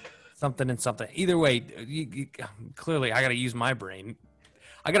 Something and something. Either way, clearly I got to use my brain.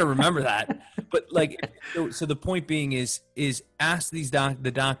 I got to remember that. But like, so the point being is ask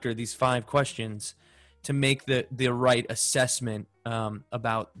the doctor these 5 questions to make the right assessment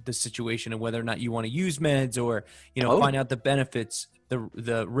about the situation and whether or not you want to use meds or find out the benefits,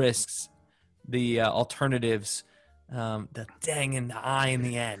 the risks, the alternatives, the dang in the eye in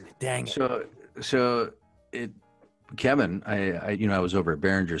the end. Dang it. So Kevin, I was over at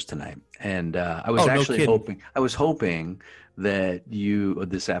Behringer's tonight, and I was hoping that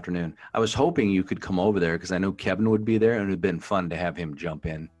this afternoon, I was hoping you could come over there because I know Kevin would be there, and it would have been fun to have him jump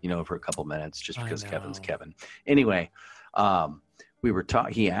in, for a couple minutes, just because Kevin's Kevin. Anyway, we were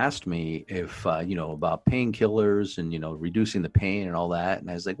he asked me if, about painkillers and, reducing the pain and all that. And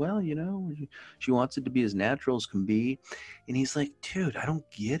I was like, well, she wants it to be as natural as can be. And he's like, dude, I don't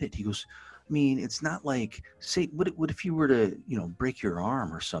get it. He goes, I mean, it's not like, say, what if you were to, break your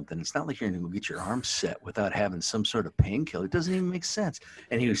arm or something? It's not like you're going to go get your arm set without having some sort of painkiller. It doesn't even make sense.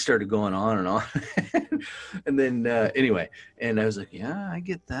 And he started going on and on. And then anyway, and I was like, yeah, I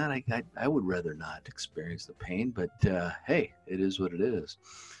get that. I would rather not experience the pain, but hey, it is what it is.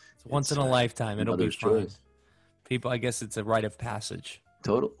 It's once in a lifetime. It'll be fun. Choice. People, I guess it's a rite of passage.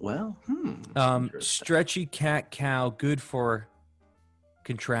 Total. Well, stretchy cat-cow, good for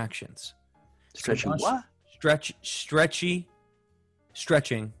contractions. Stretching what? Stretching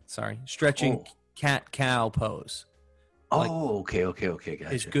cat-cow pose. Okay,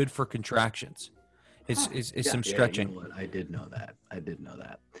 gotcha. Is good for contractions. Is some stretching. You know what? I did know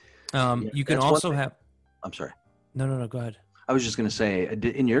that. You can also have. I'm sorry. No. Go ahead. I was just going to say,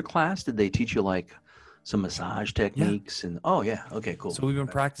 in your class, did they teach you like some massage techniques? And oh yeah, okay, cool. So we've been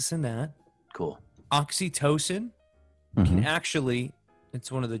practicing that. Cool. Oxytocin can actually,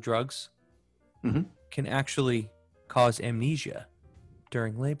 it's one of the drugs, can actually cause amnesia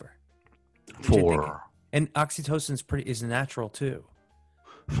during labor. And oxytocin is natural too.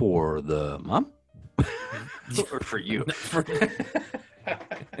 For the mom? Or for you?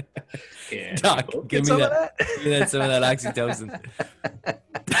 Doc, give me that. Give me some of that oxytocin.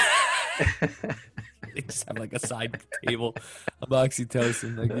 Just have like a side table of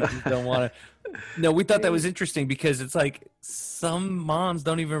oxytocin. Like you just don't want to. No, we thought that was interesting because it's like some moms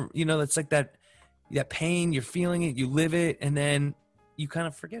don't even, it's like that pain, you're feeling it, you live it, and then you kind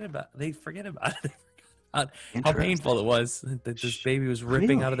of forget about it. They forget about it. How painful it was that this baby was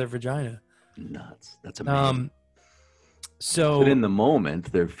ripping out of their vagina. Nuts. That's amazing. But in the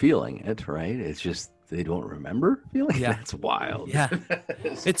moment, they're feeling it, right? It's just they don't remember feeling. Yeah, that's wild. Yeah,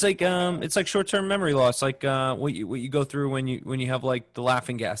 it's like short-term memory loss, like what you go through when you have like the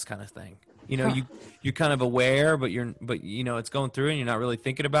laughing gas kind of thing. You're kind of aware, but it's going through and you're not really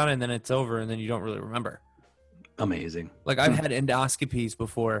thinking about it, and then it's over, and then you don't really remember. Amazing. Like I've had endoscopies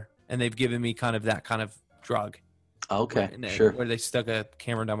before, and they've given me kind of that kind of drug. Okay, sure. Where they stuck a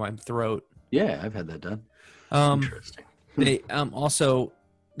camera down my throat. Yeah, I've had that done. Interesting. They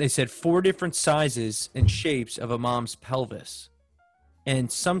they said 4 different sizes and shapes of a mom's pelvis,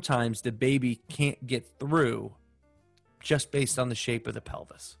 and sometimes the baby can't get through just based on the shape of the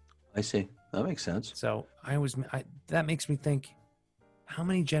pelvis. I see. That makes sense. So that makes me think, how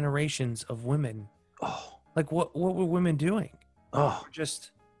many generations of women? Oh, like what were women doing? Oh,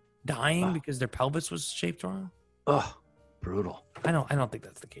 just dying because their pelvis was shaped wrong. Oh, brutal. I don't think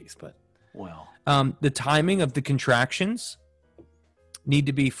that's the case, but well, the timing of the contractions need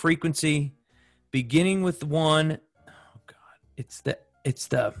to be frequency beginning with 1. Oh God, it's the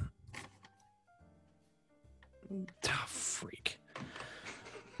freak.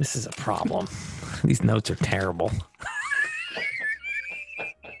 This is a problem. These notes are terrible.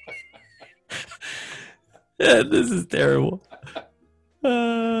 Yeah, this is terrible.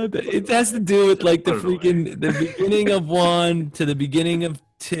 It has to do with like the beginning of 1 to the beginning of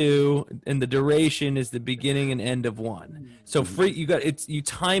 2, and the duration is the beginning and end of 1. So you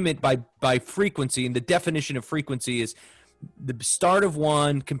time it by frequency, and the definition of frequency is the start of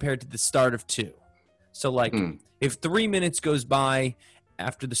 1 compared to the start of 2. So like if 3 minutes goes by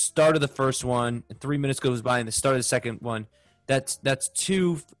after the start of the first one, and 3 minutes goes by in the start of the second one, that's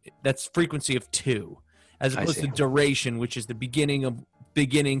frequency of 2, as opposed to duration, which is the beginning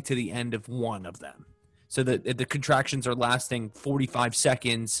to the end of 1 of them. So the contractions are lasting 45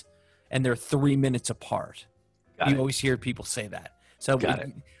 seconds, and they're 3 minutes apart. You always hear people say that. So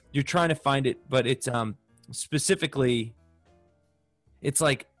you're trying to find it, but it's specifically, it's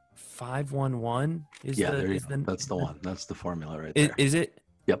like 511 that's the one. That's the formula right there. Is it?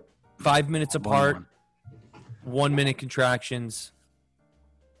 Yep. 5 minutes apart, 1 minute contractions.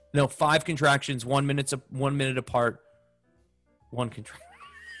 No, 5 contractions, 1 minute apart, 1 contraction.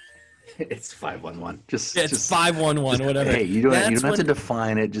 It's 511. It's 511, whatever. Hey, you don't have to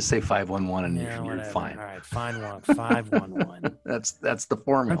define it. Just say 511 and you're fine. All right, 511. That's the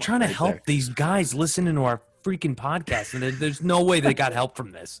formula. I'm trying to help these guys listening to our freaking podcast, and there's no way they got help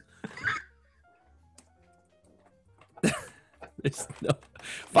from this. There's no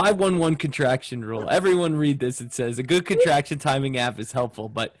 511 contraction rule. Everyone read this. It says a good contraction timing app is helpful,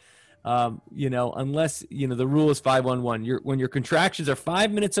 but unless the rule is 511. When your contractions are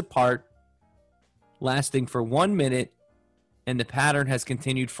 5 minutes apart, lasting for 1 minute, and the pattern has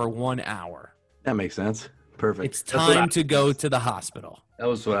continued for 1 hour. That makes sense. Perfect. It's time to go to the hospital. That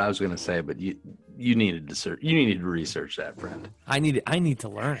was what I was going to say, but you needed to search. You needed to research that, friend. I need to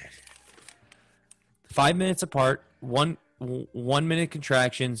learn it. 5 minutes apart, 1 minute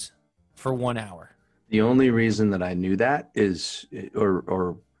contractions for 1 hour. The only reason that I knew that is,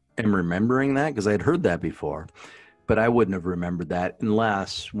 or am remembering that, because I had heard that before, but I wouldn't have remembered that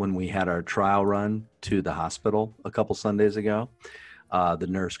unless when we had our trial run to the hospital a couple Sundays ago, the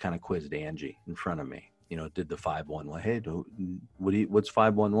nurse kind of quizzed Angie in front of me. Did the 511. Hey, what's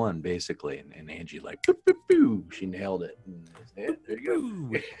 511 basically? And Angie like, boop, boop, boop. She nailed it. There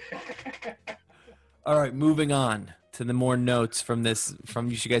you go. All right, moving on to the more notes from this.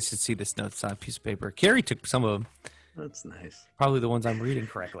 You guys should see this notes on a piece of paper. Carrie took some of them. That's nice. Probably the ones I'm reading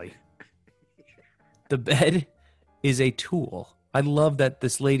correctly. The bed is a tool. I love that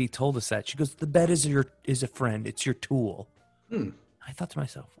this lady told us that. She goes, the bed is a friend. It's your tool. I thought to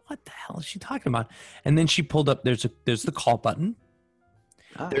myself, what the hell is she talking about? And then she pulled up, there's the call button.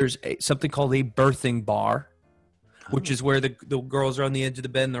 There's something called a birthing bar. which is where the girls are on the edge of the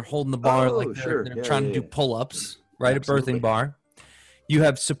bed and they're holding the bar Oh, like they're, sure. they're Yeah, trying yeah, to do yeah. pull-ups, right? Absolutely. A birthing bar. You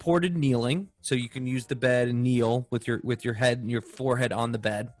have supported kneeling, so you can use the bed and kneel with your head and your forehead on the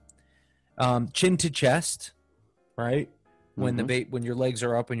bed. Chin to chest, right? When when your legs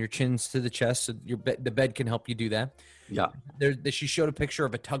are up and your chin's to the chest, so the bed can help you do that. Yeah. She showed a picture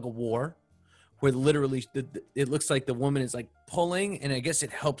of a tug of war, where literally it looks like the woman is like pulling, and I guess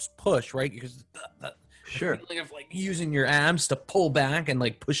it helps push, right? Because the Sure. feeling of like using your abs to pull back and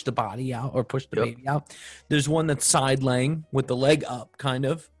like push the body out or push the baby out. There's one that's side laying with the leg up, kind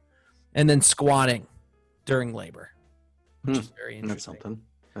of, and then squatting during labor, which is very interesting. That's something.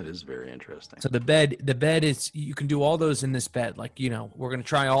 That is very interesting. So the bed is, you can do all those in this bed. Like, we're going to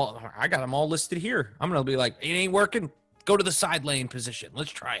try all, I got them all listed here. I'm going to be like, it ain't working. Go to the side laying position.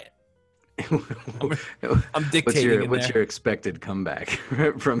 Let's try it. I'm dictating. What's your expected comeback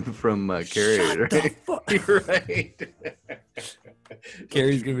from Carrie? Shut the fuck. You're right.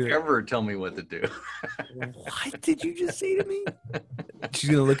 Carrie's going to be like, Ever tell me what to do? what did you just say to me? She's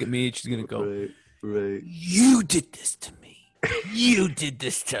going to look at me and she's going to go, Right. you did this to me. You did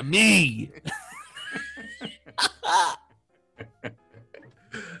this to me.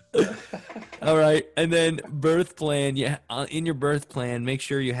 All right. And then birth plan. Yeah. In your birth plan, make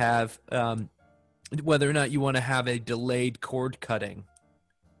sure you have whether or not you want to have a delayed cord cutting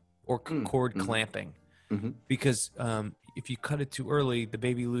or cord clamping. Because if you cut it too early, the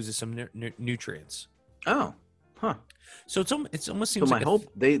baby loses some nutrients. Oh. Huh. So it's almost So seems my like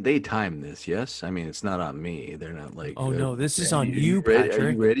hope they time this. Yes. I mean, it's not on me. They're not like. Oh no, this is "Are on you, ready? Are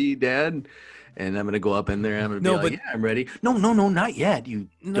Patrick. you ready, Dad? And I'm gonna go up in there. And I'm gonna be like, yeah, I'm ready. No, not yet. You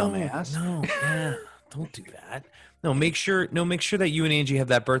dumbass. No, yeah, don't do that. No, make sure that you and Angie have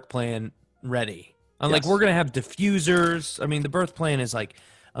that birth plan ready. Like, we're gonna have diffusers. I mean, the birth plan is like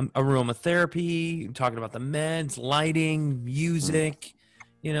aromatherapy, talking about the meds, lighting, music,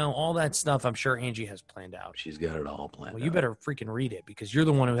 all that stuff. I'm sure Angie has planned out. She's got it all planned. Well, you out. better freaking read it because you're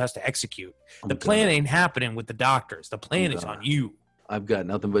the one who has to execute. The I'm plan gonna. ain't happening with the doctors. The plan is on you. I've got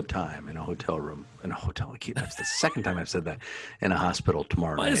nothing but time in a hotel room. That's the second time I've said that. In a hospital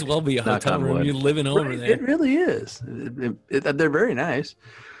tomorrow Might night. as well be a Knock hotel on room. wood. You're living over Right, there. It really is. They're very nice.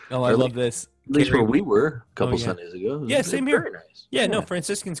 Oh, I love this. At least Carrie- where we were a couple yeah. Sundays ago. Yeah, same here. Very nice. Yeah, no,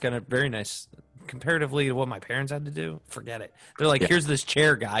 Franciscan's got a very nice, comparatively to what my parents had to do. Forget it. They're like, here's this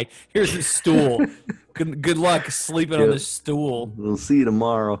chair, guy. Here's this stool. Good luck sleeping on this stool. We'll see you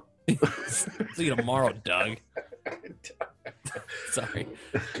tomorrow. See you tomorrow, Doug. Sorry.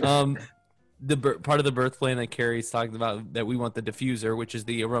 Part of the birth plan that Carrie's talking about, that we want the diffuser, which is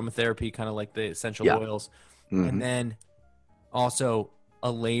the aromatherapy, kind of like the essential oils, and then also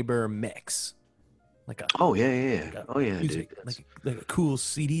a labor mix, like a dude. like a cool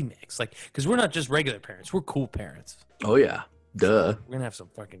CD mix, like, because we're not just regular parents, we're cool parents. Oh yeah, duh. We're gonna have some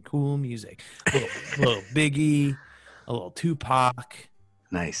fucking cool music, a little Biggie, a little Tupac.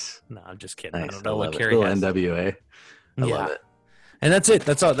 Nice. No, I'm just kidding. Nice. I don't know what love it. Carrie Little has. NWA. I love it. And that's it.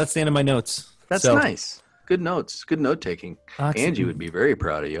 That's all. That's the end of my notes. That's So, nice. Good notes. Good note taking. Oxy- Angie would be very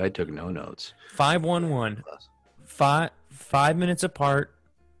proud of you. I took no notes. 511. 5 minutes apart.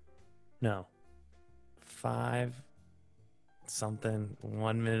 No. 5 something.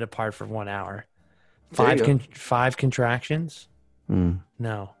 1 minute apart for 1 hour. There you go. Five contractions?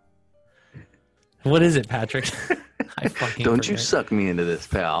 No. What is it, Patrick? I fucking Don't you forget. suck me into this,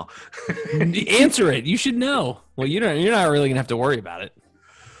 pal. Answer it. You should know. Well, you're not really gonna have to worry about it.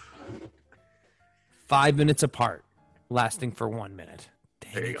 5 minutes apart, lasting for 1 minute.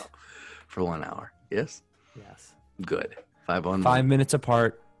 Dang There you it. go. For 1 hour. Yes? Yes. Good. 5 on 5 minutes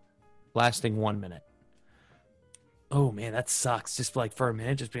apart, lasting 1 minute. Oh man, that sucks. Just like for a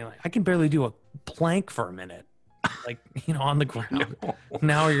minute, just being like, I can barely do a plank for a minute, like on the ground.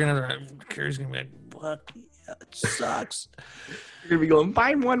 Now Carrie's gonna be like, what? Yeah, it sucks. You're going to be going,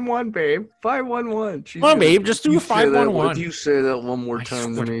 511, babe. 511. Come on, babe, just do a 511. Would you say that one more I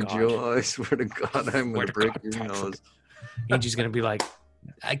time swear to to me, God. Joe? I swear to God, I'm going to break your Patrick. nose. Angie's gonna be like,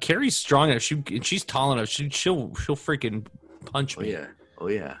 Carrie's strong enough. She's tall enough. She'll freaking punch Oh, me. yeah. Oh,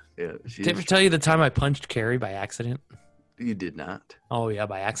 yeah. Yeah. Did I ever tell you the time I punched Carrie by accident? You did not. Oh yeah,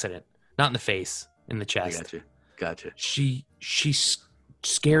 by accident. Not in the face, in the I chest. Gotcha. She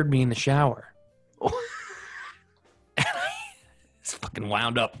scared me in the shower. Oh. It's fucking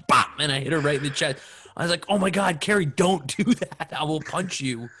wound up. Bop! And I hit her right in the chest. I was like, oh my God, Carrie, don't do that. I will punch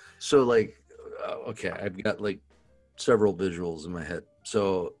you. So, like, okay, I've got, like, several visuals in my head.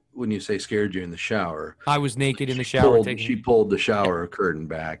 So, when you say scared you in the shower, I was naked in the shower. she pulled the shower curtain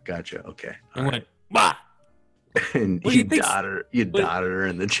back. Gotcha. Okay. and went, bah! And What do you you think's- dotted her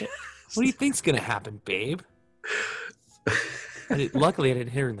in the chest. What do you think's going to happen, babe? Luckily, I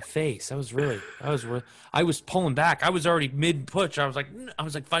didn't hit her in the face. I was pulling back. I was already mid push. I was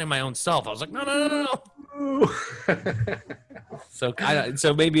like fighting my own self. I was like, no.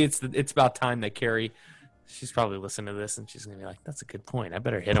 So maybe it's about time that Carrie, she's probably listening to this and she's gonna be like, that's a good point. I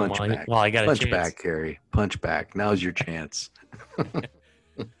better hit him while I got a chance. Punch back, Carrie. Punch back. Now's your chance.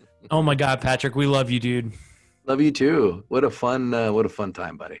 Oh my God, Patrick, we love you, dude. Love you too. What a fun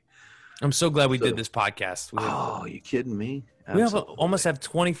time, buddy. I'm so glad we did this podcast. You kidding me? We almost have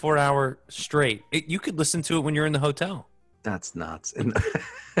 24-hour straight. You could listen to it when you're in the hotel. That's nuts.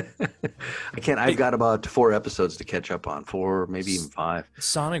 I can't. I've got about 4 episodes to catch up on. 4, maybe even 5.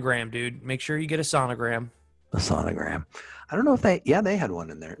 Sonogram, dude. Make sure you get a sonogram. A sonogram. I don't know if they had one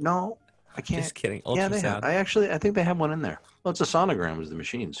in there. No, I can't. Just kidding. Yeah, they have. I think they have one in there. Well, it's a sonogram is the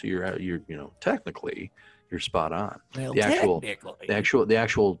machine. So you're technically you're spot on. Well, the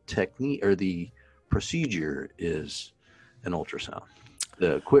actual technique or the procedure is an ultrasound.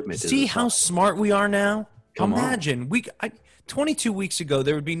 The equipment. See how smart we are now? Imagine 22 weeks ago,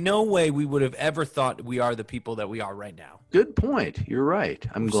 there would be no way we would have ever thought we are the people that we are right now. Good point. You're right.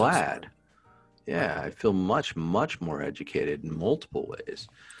 I'm glad. I feel much, much more educated in multiple ways.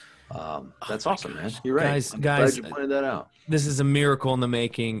 That's awesome, man. You're right. Guys, glad you pointed that out. This is a miracle in the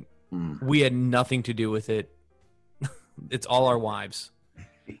making. We had nothing to do with it. It's all our wives.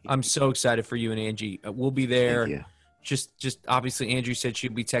 I'm so excited for you and Angie. We'll be there. Thank you. Just obviously, Andrew said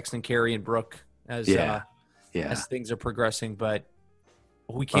she'd be texting Carrie and Brooke as things are progressing, but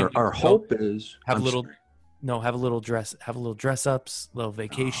we can't. Our hope is have little dress ups, little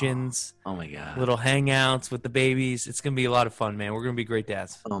vacations. Oh my God! Little hangouts with the babies. It's gonna be a lot of fun, man. We're gonna be great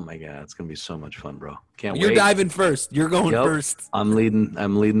dads. Oh my God! It's gonna be so much fun, bro. Can't wait. You're diving first. You're going first. I'm leading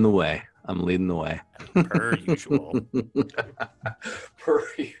the way. Per usual. Per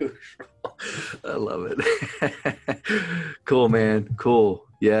usual. I love it. Cool, man. Cool.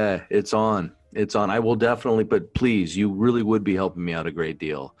 Yeah, it's on. I will definitely, but please, you really would be helping me out a great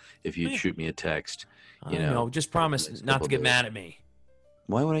deal if you'd shoot me a text. You know, just promise not to get mad at me.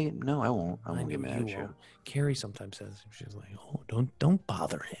 Why would I? No, I won't. I won't get mad at you. Carrie sometimes says, she's like, "Oh, don't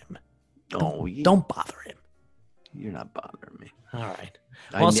bother him. Don't bother him. You're not bothering me. All right.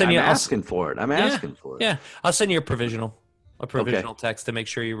 Well, I'm asking for it. Yeah, I'll send you a provisional text to make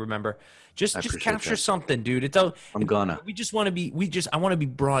sure you remember. Just capture something, dude. I'm gonna. I want to be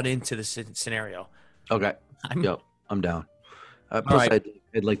brought into the scenario. Okay. I'm down. Plus,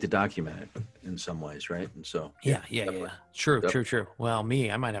 I'd like to document it in some ways, right? And so. Yeah. True. Well,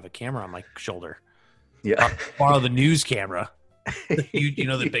 I might have a camera on my shoulder. Yeah. I'll borrow the news camera. You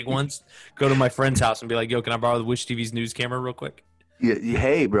know the big ones. Go to my friend's house and be like, "Yo, can I borrow the Wish TV's news camera real quick?" Yeah.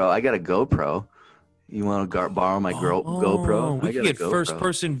 Hey, bro, I got a GoPro. You want to borrow my GoPro? We can get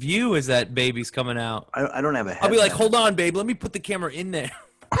first-person view as that baby's coming out. I don't have a head. I'll be like, "Hold on, babe. Let me put the camera in there."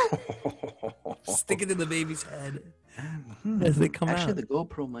 Stick it in the baby's head as they come out. Actually, the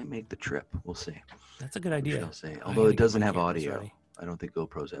GoPro might make the trip. We'll see. That's a good idea. Although it doesn't have audio. I don't think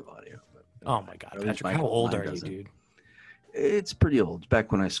GoPros have audio. But, oh my God, Patrick, how old are you, dude? It's pretty old.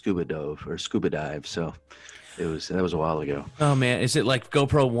 Back when I scuba dive, so that was a while ago. Oh man, is it like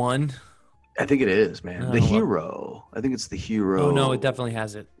GoPro 1? I think it is, man. The Hero. I think it's the Hero. Oh no, it definitely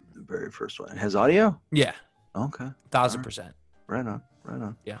has it. The very first one. It has audio? Yeah. Okay. 1,000%. Right on.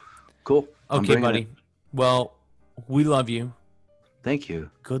 Yeah. Cool. Okay, buddy. Well, we love you. Thank you.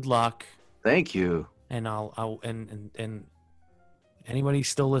 Good luck. Thank you. And and anybody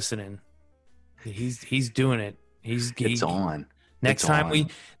still listening, he's doing it. It's on. Next time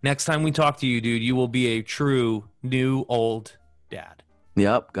we talk to you, dude, you will be a true new old dad.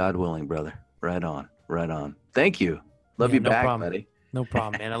 Yep, God willing, brother. Right on. Thank you. Love you back, buddy. No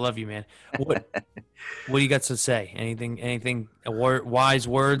problem, man. I love you, man. What do you got to say? Anything? Wise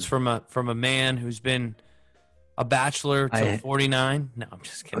words from a man who's been a bachelor till 49? No, I'm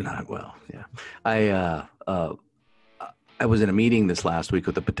just kidding. Yeah. I was in a meeting this last week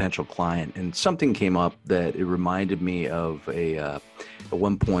with a potential client, and something came up that it reminded me of at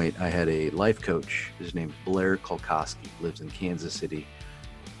one point I had a life coach. His name's Blair Kolkoski, lives in Kansas City.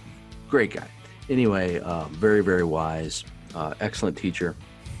 Great guy. Anyway, very, very wise, excellent teacher.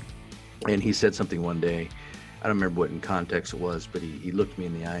 And he said something one day, I don't remember what in context it was, but he looked me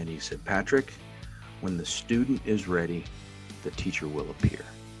in the eye and he said, "Patrick, when the student is ready, the teacher will appear."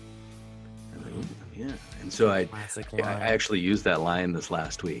 Yeah. And so I actually used that line this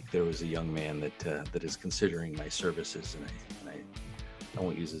last week. There was a young man that is considering my services, and I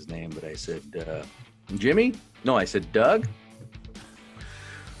won't use his name, but I said, Jimmy? No, I said, Doug,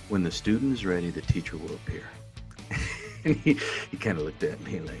 when the student is ready, the teacher will appear. And he kind of looked at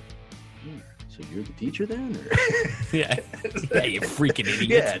me like, so So you're the teacher then? Or? Yeah, you freaking idiot.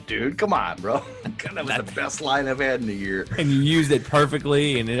 Yeah, dude, come on, bro. That was the best line I've had in a year. And you used it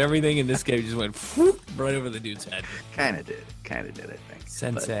perfectly, and everything in this game just went whoop, right over the dude's head. Kind of did, I think.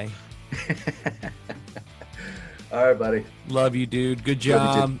 Sensei. All right, buddy. Love you, dude. Good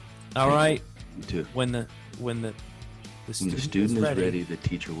Love you job. All right. You too. When the student is ready, the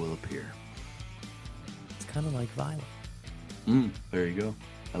teacher will appear. It's kind of like Violet. There you go.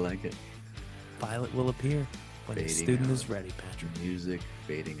 I like it. Violet will appear when the Fading student out. is ready, Patrick. Music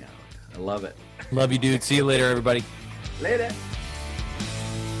fading out. I love it. Love you, dude. See you later, everybody. Later.